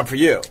a turn on for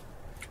you?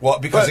 Well,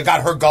 because it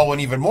got her going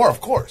even more,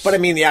 of course. But I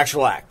mean, the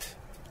actual act.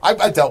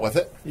 I dealt with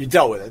it. You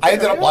dealt with it. I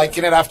ended up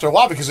liking it after a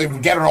while because it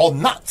would get her all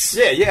nuts.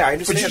 Yeah, I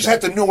understand. But you just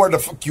had to know where the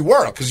fuck you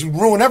were because you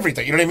ruin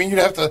everything. You know what I mean? You'd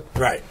have to.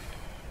 Right.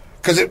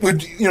 Because it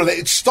would,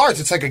 it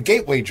starts, it's like a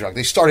gateway drug.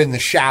 They start in the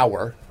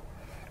shower,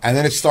 and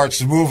then it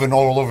starts moving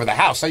all over the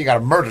house. Now you got a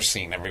murder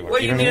scene everywhere.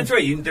 Well, that's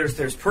right.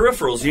 There's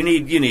peripherals. You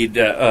need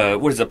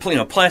what is it?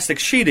 Plastic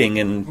sheeting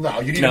and. No,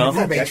 you need a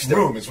roommate's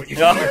room is what you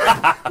need.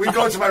 We'd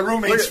go to my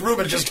roommate's room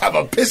and just have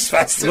a piss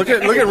fest. Look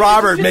at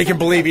Robert making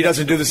believe he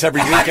doesn't do this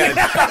every weekend.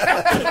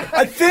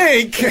 I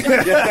think.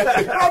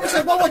 Robert's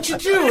like, well, what you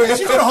do is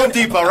you go to Home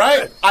Depot,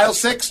 right? Aisle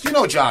 6, you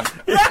know John.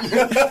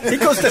 He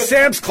goes to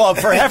Sam's Club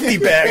for hefty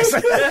bags.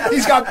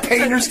 He's got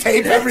painter's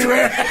tape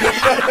everywhere.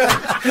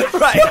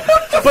 Right.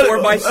 But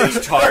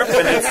 4x6 tarp,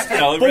 and it's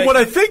But what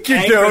I think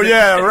you do,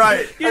 yeah,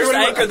 right. You just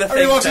anchor the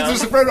thing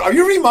down. Are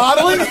you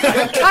remodeling?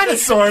 Kind of,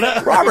 sort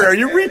of. Robert, are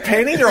you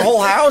repainting your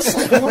whole house?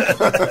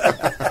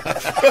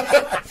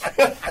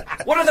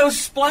 What are those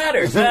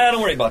splatters?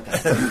 Don't worry about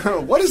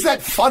that. What is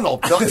that funnel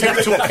built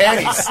into a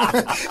panties?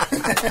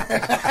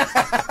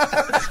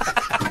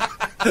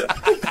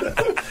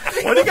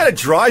 Why do you got a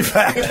dry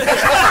vac?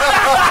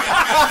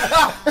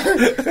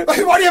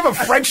 Why do you have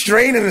a French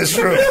drain in this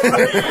room?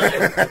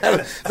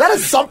 Is that a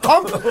sump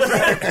pump?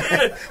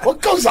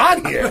 What goes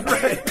on here?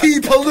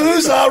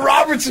 Pee-palooza,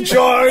 Robert's in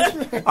charge.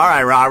 All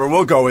right, Robert,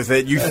 we'll go with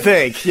it. You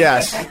think,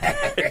 yes.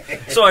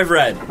 So I've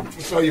read.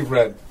 So you've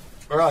read.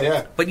 Oh,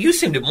 yeah. But you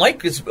seem to,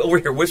 Mike is over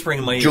here whispering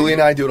in my ear. Julie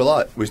and I do it a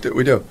lot. We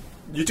do.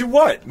 You do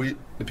what? The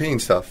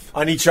peeing stuff.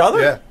 On each other?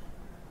 Yeah.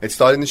 It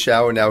started in the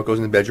shower, now it goes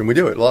in the bedroom. We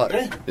do it a lot.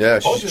 Yeah,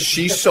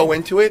 she's so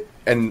into it,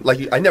 and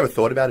I never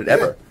thought about it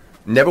ever. Yeah.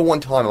 Never one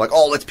time. I'm like,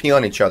 let's pee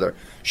on each other.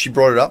 She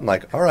brought it up. I'm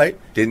like, all right.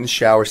 Did in the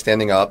shower,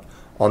 standing up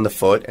on the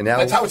foot, and now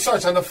that's how it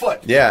starts, on the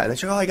foot. Yeah, and then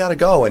she's like, I gotta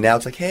go, and now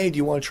it's like, hey, do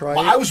you want to try it?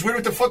 I was weird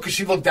with the foot because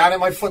she looked down at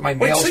my foot. My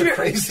nails are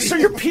crazy. So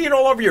you're peeing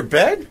all over your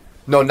bed?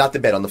 No, not the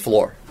bed, on the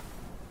floor.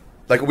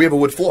 Like we have a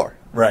wood floor.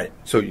 Right.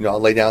 So, I'll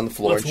lay down on the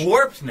floor. Well, it's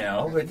warped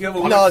now. But you have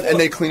a no, and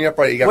they clean it up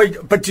right. Wait,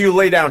 but do you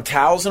lay down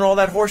towels and all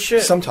that horse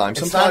shit?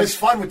 Sometimes. It's not as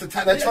fun with the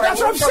towel. That's what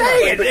I'm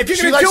saying. If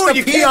you're going to do it,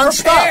 you pee can't on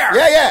prepare.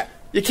 Stuff. Yeah.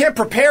 You can't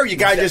prepare. You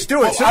got to just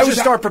do it. So I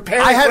just start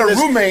preparing. I had for a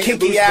roommate.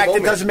 Kinky act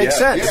that doesn't make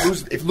sense. Yeah.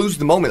 If you lose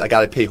the moment, I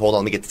got to pee. Hold on,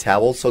 let me get the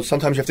towel. So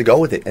sometimes you have to go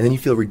with it, and then you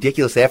feel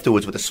ridiculous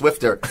afterwards with a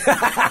Swifter.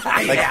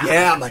 I'm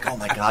like, oh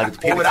my god.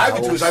 Well, what I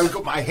would do is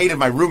I hated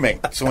my roommate,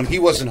 so when he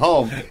wasn't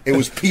home, it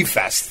was pee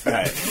fest.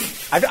 Right.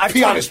 I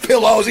pee on his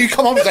pillows. He'd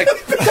come home and he's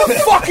like, "What the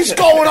fuck is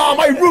going on?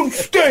 My room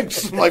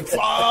stinks." I'm like,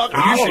 "Fuck,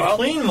 you should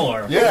clean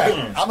more."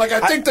 Yeah. I'm like, I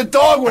think the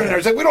dog went in there.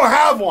 He's like, we don't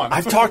have one.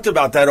 I've talked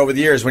about that over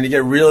the years. When you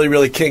get really,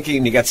 really kinky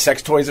and you got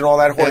sex toys and all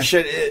that horse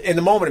shit, in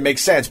the moment it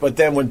makes sense. But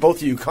then when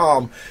both of you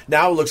come,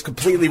 now it looks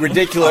completely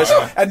ridiculous.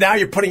 And now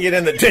you're putting it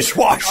in the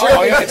dishwasher.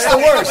 Oh, yeah, it's the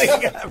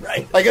worst.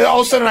 Right. Like,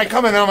 all of a sudden I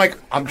come in and I'm like,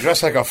 I'm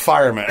dressed like a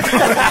fireman.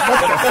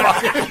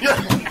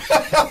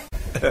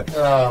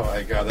 Oh,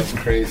 my God. That's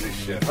crazy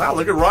shit. Wow,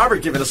 look at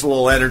Robert giving us a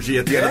little energy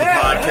at the end of the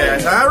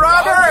podcast. Hi,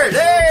 Robert.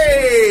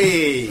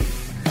 Hey.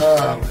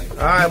 All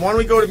right, why don't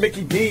we go to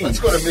Mickey D's? Let's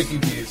go to Mickey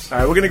D's. All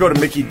right, we're going to go to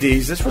Mickey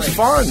D's. This was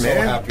fun, man.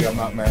 So happy I'm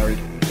not married.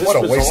 What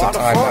a waste of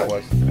time that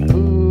was.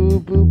 Boo,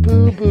 boo,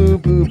 boo, boo,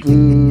 boo,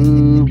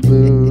 boo,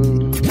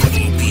 boo.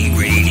 B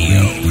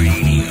Radio.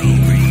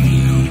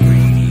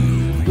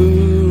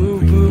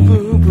 Boo, boo,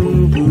 boo,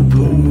 boo, boo,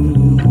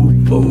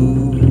 boo, boo.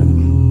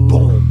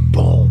 Boom,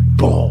 boom,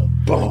 boom,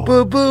 boom.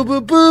 Boo, boo,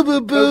 boo, boo,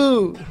 boo,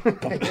 boo.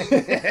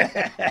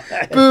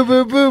 Boo,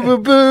 boo, boo, boo,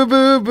 boo,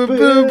 boo, boo,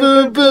 boo,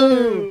 boo,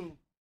 boo.